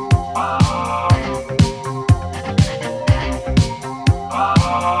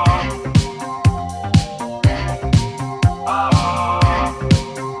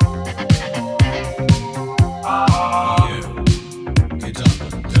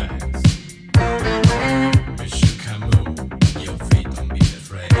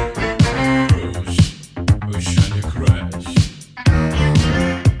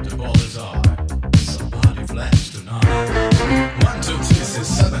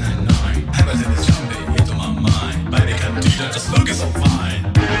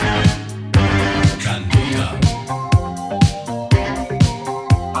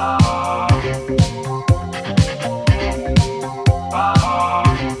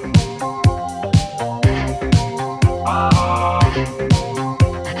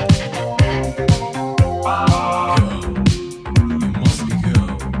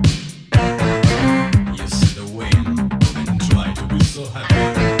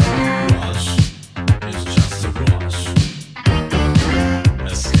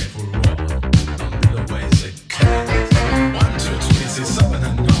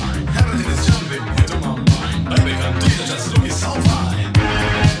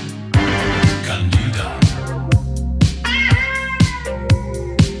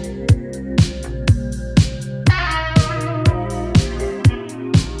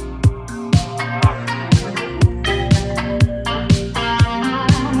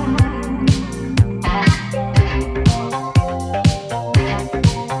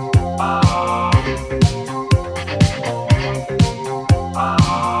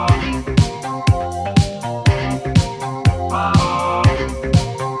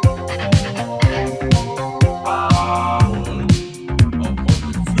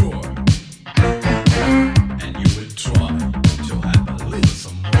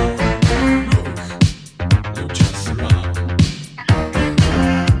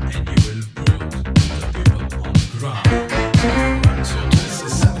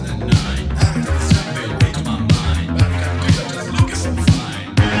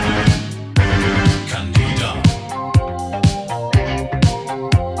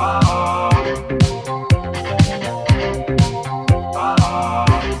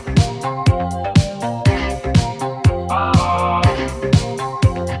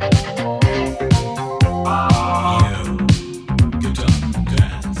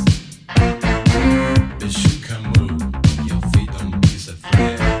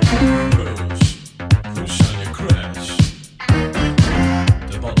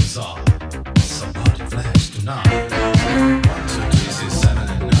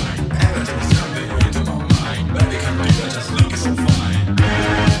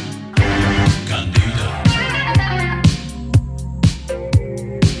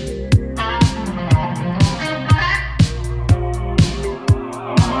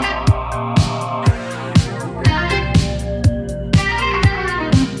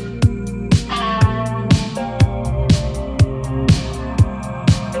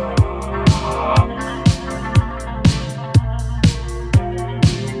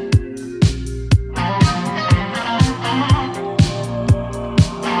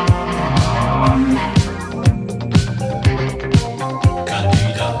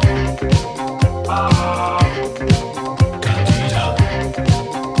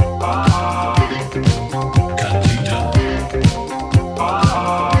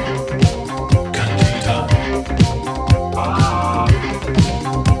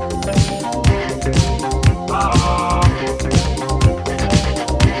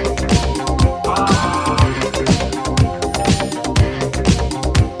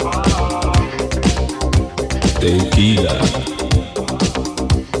 Tequila.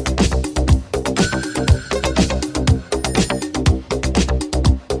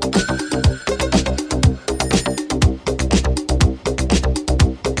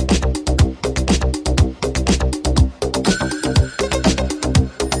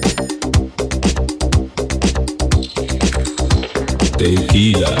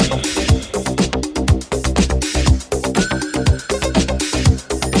 Tequila.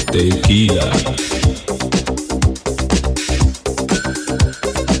 Tequila.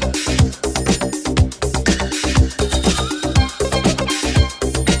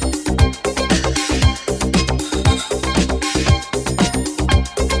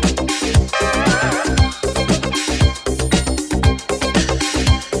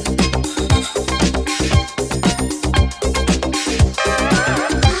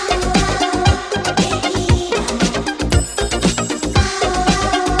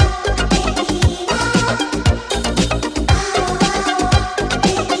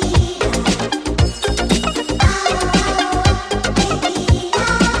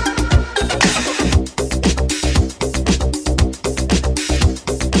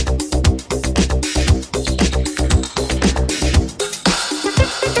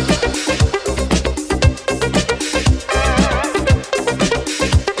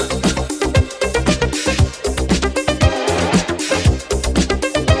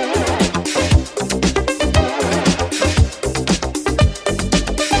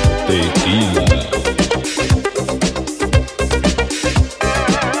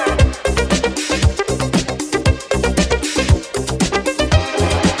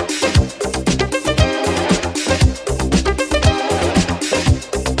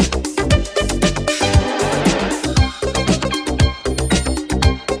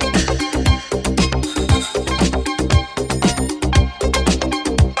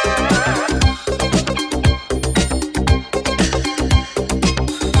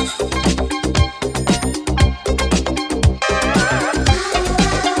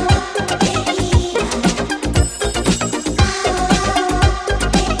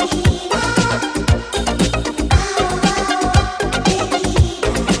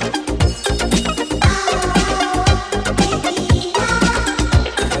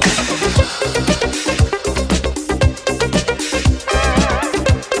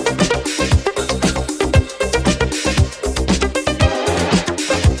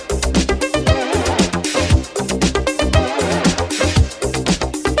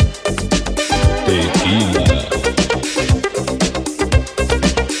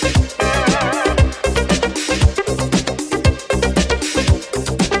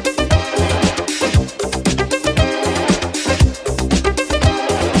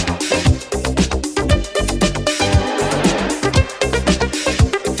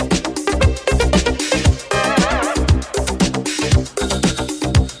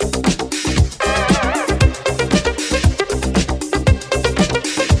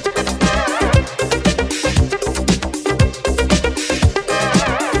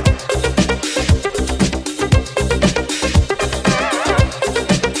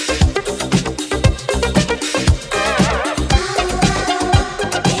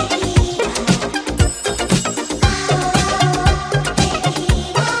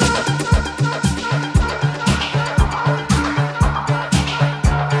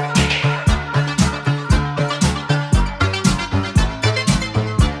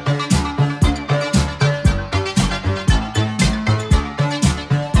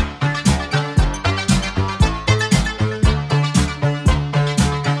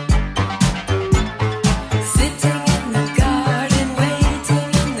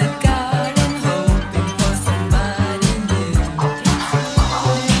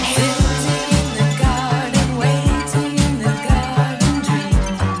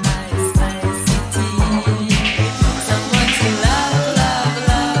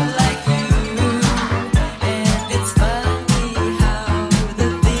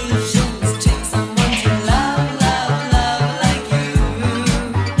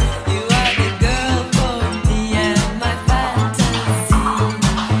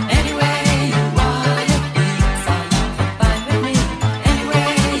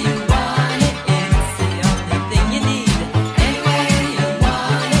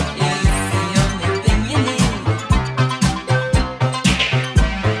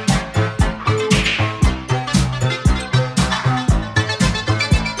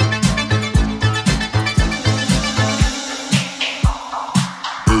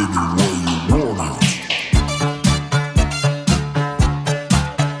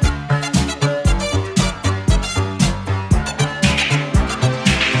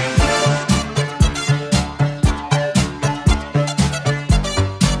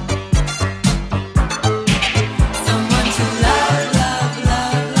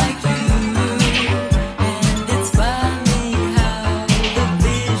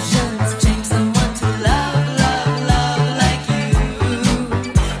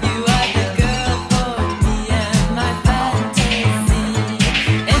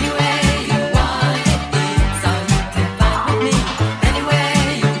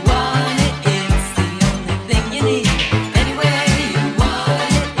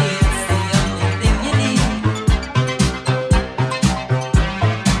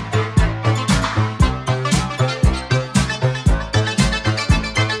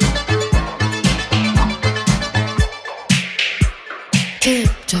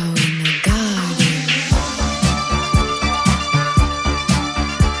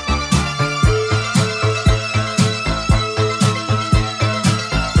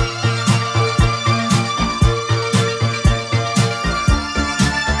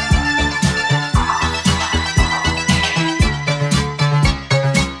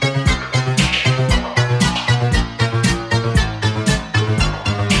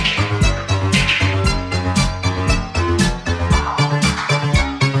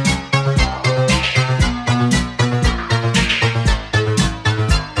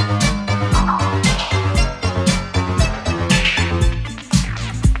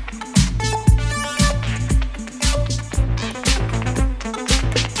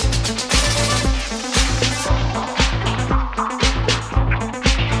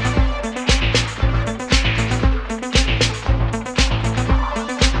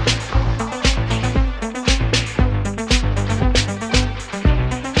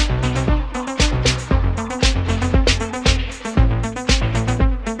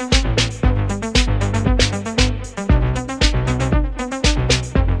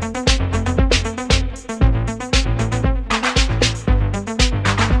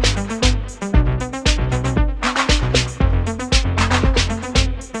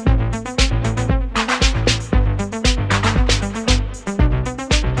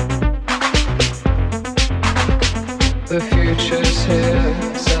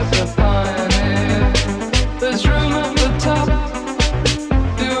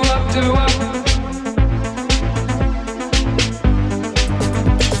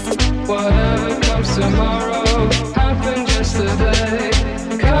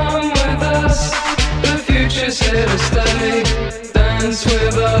 future's here to stay. Dance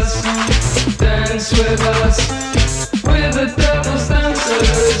with us, dance with us. We're the devil's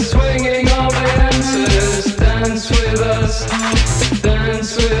dancers, swinging all the answers. Dance with us,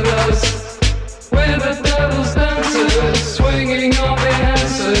 dance with us. We're the devil's dancers, swinging all the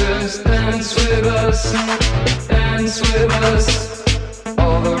answers. Dance with us, dance with us.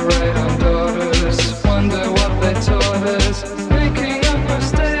 All the radar daughters wonder what they taught us. Making up our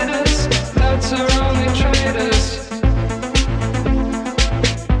status, that's our only traitors.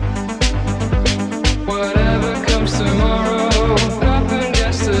 Whatever comes tomorrow happened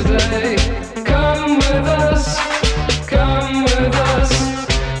yesterday. Come with us, come with us.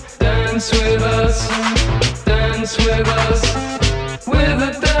 Dance with us, dance with us. We're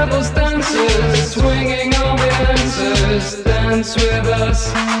the devil's dancers, swinging all the answers. Dance with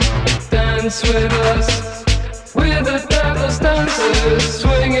us, dance with us. We're the devil's dancers,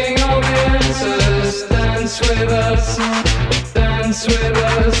 swinging all the answers. Dance with us, dance with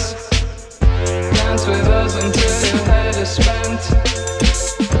us. Dance with us until your head is spent.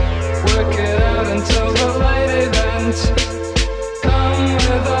 Work it out until the late event. Come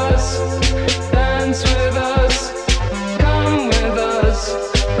with us, dance with us. Come with us,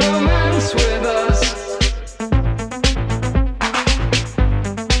 romance with us.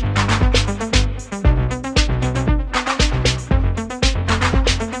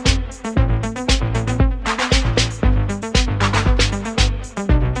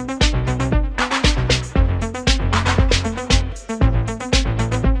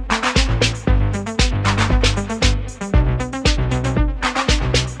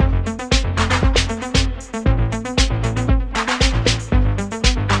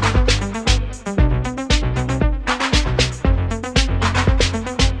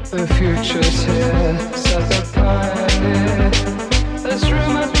 The future's here, said the pioneer. There's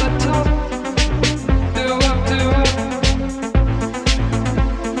room at the top. Do up, do up.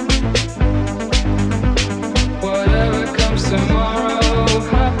 Whatever comes tomorrow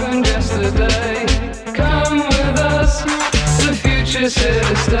happened yesterday. Come with us, the future's here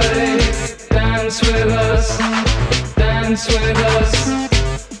to stay. Dance with us, dance with us.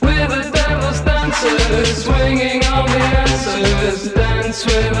 We're the devil's dancers, swinging all the answers. Dance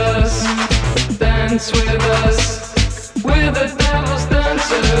with us, dance with us. We're the devil's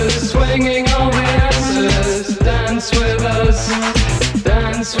dancers, swinging all the answers. Dance with us,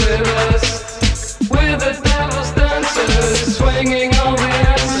 dance with us. We're the devil's dancers, swinging all the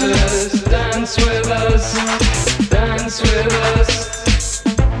answers. Dance with us, dance with us.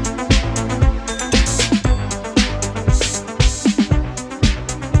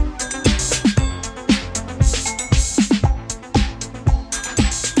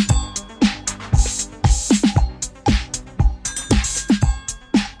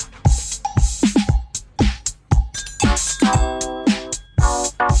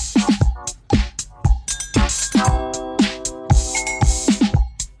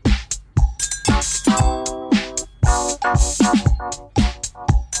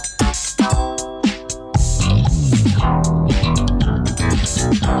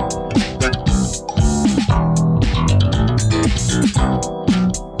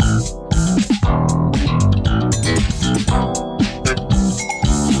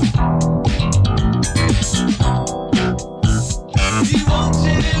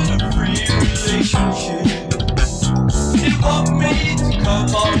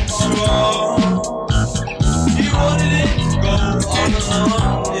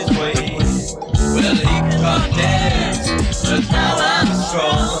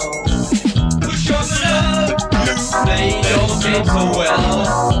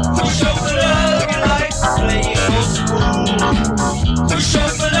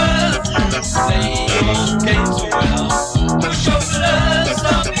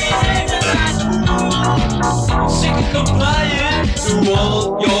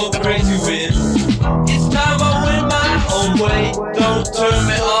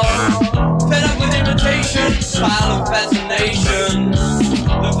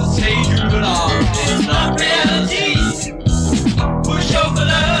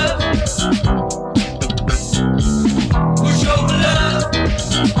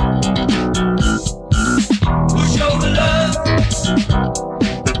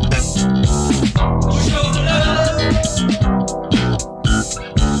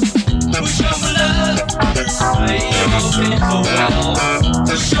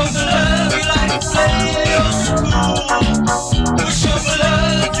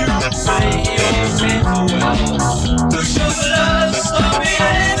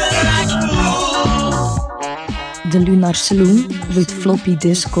 the Lunar Saloon with floppy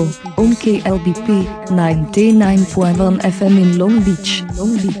disco on KLBP 99.1 FM in Long Beach,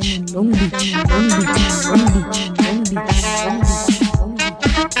 Long Beach, Long Beach, Long Beach, Long Beach, Long Beach, Long Beach.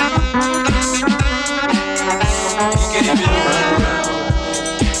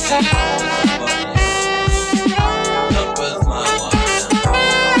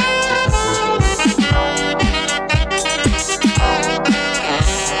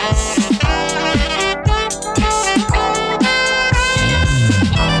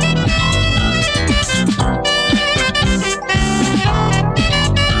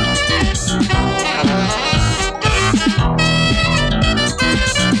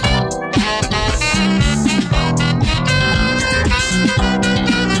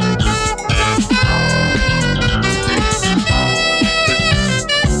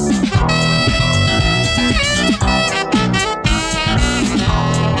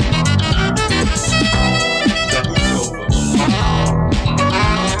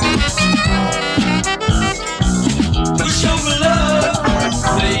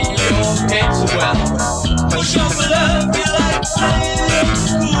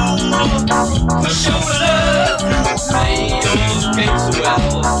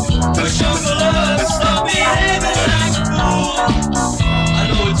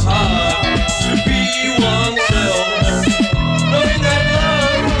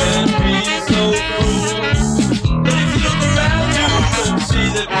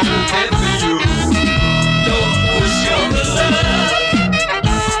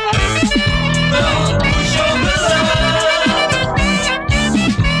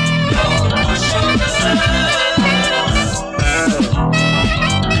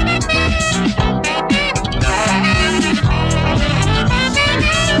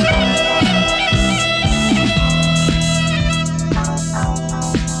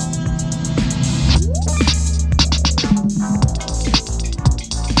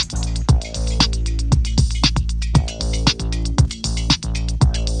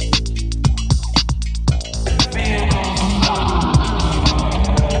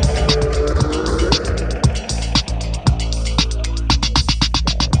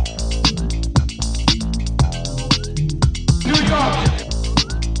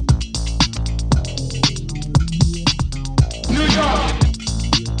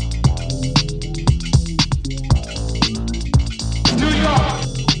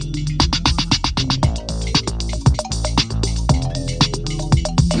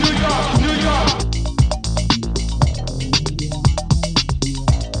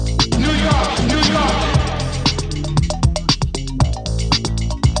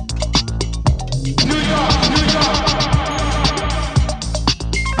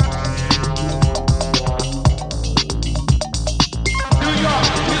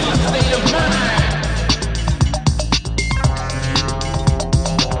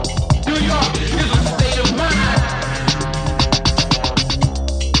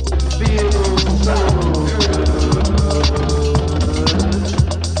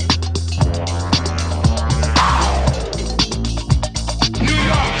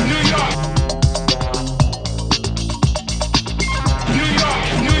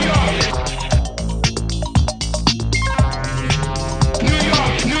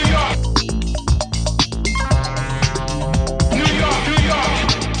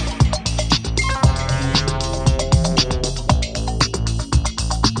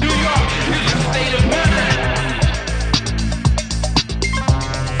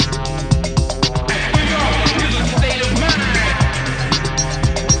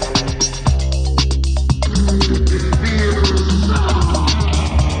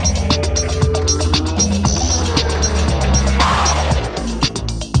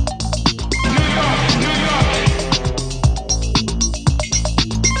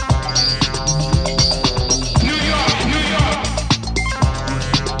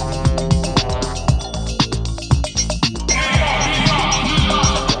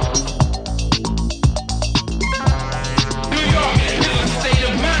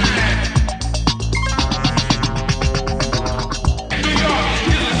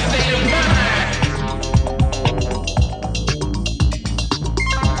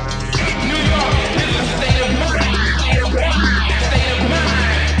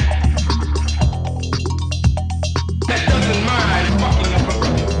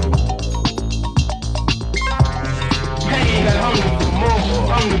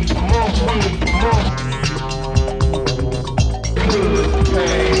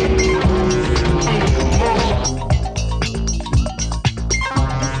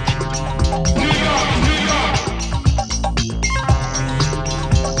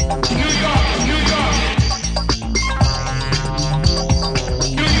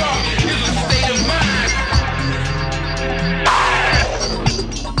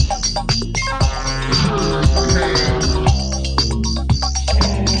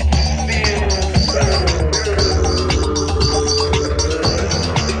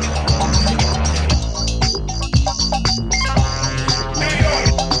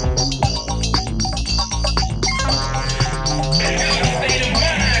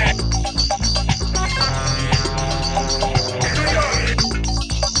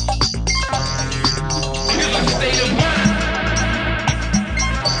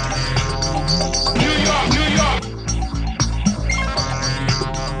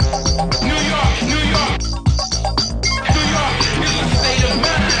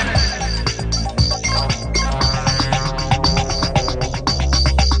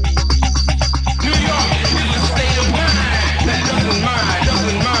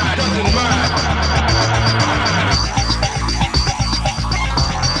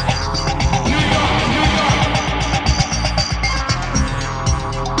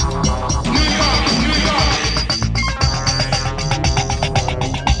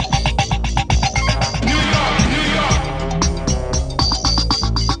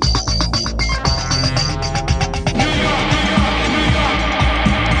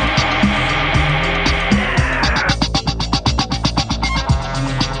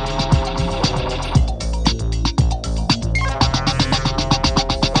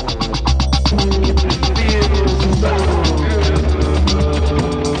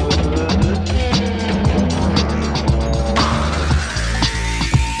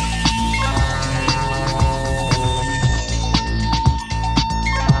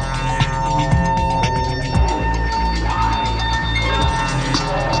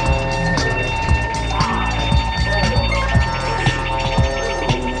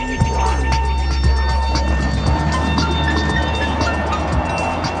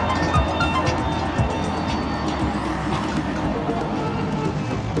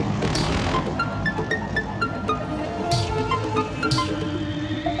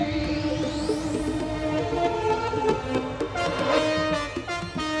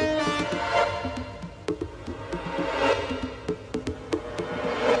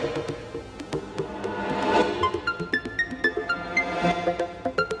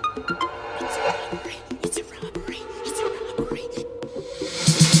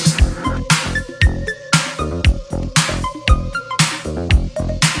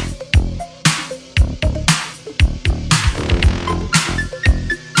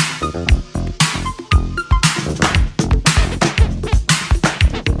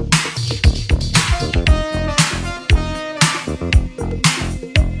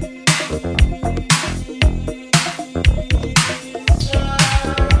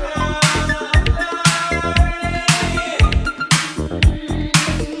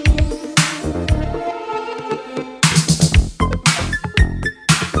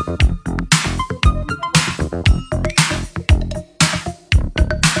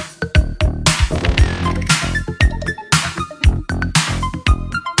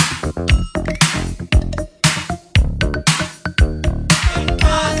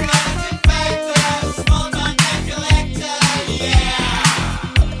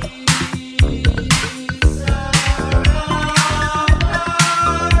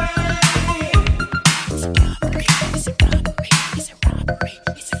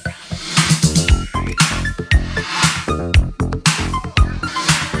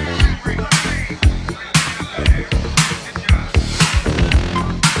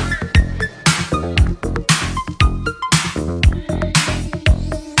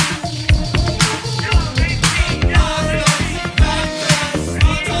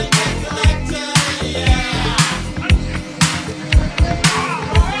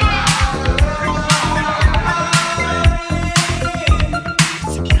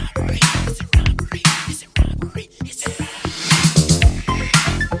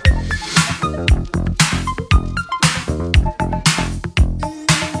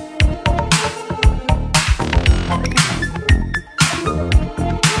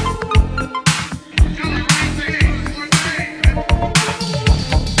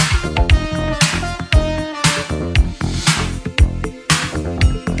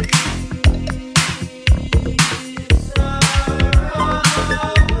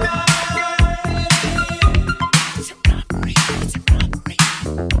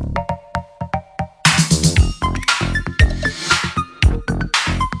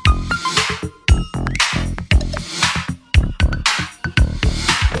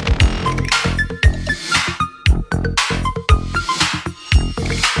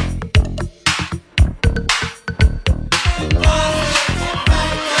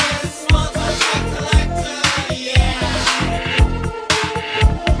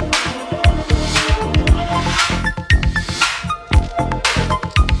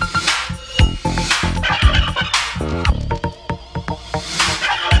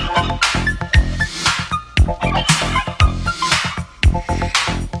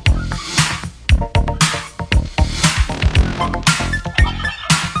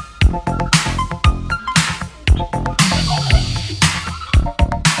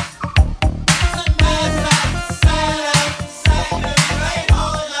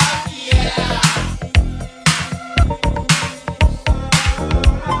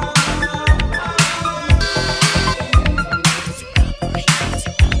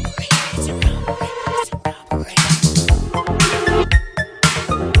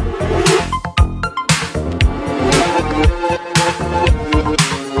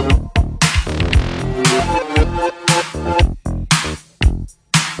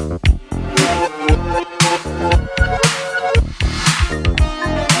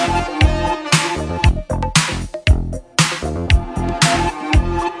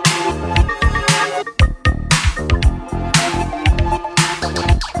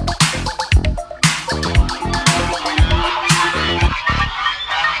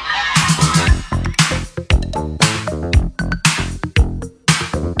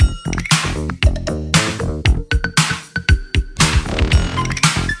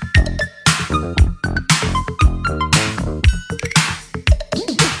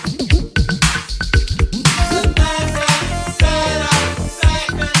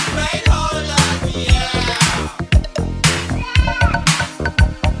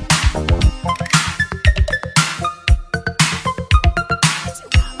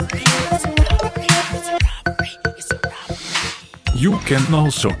 You can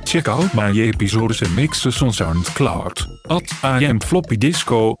also check out my episodes and mixes on SoundCloud, I am Floppy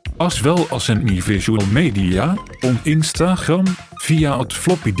Disco, as well as in my visual media, on Instagram, via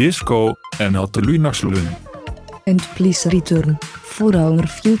 @Floppy Disco, and the Lunar Saloon. And please return, for our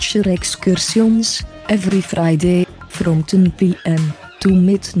future excursions, every Friday, from 10 p.m. to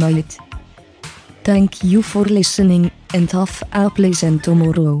midnight. Thank you for listening, and have a pleasant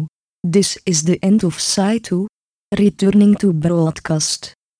tomorrow. This is the end of Side 2. Returning to broadcast.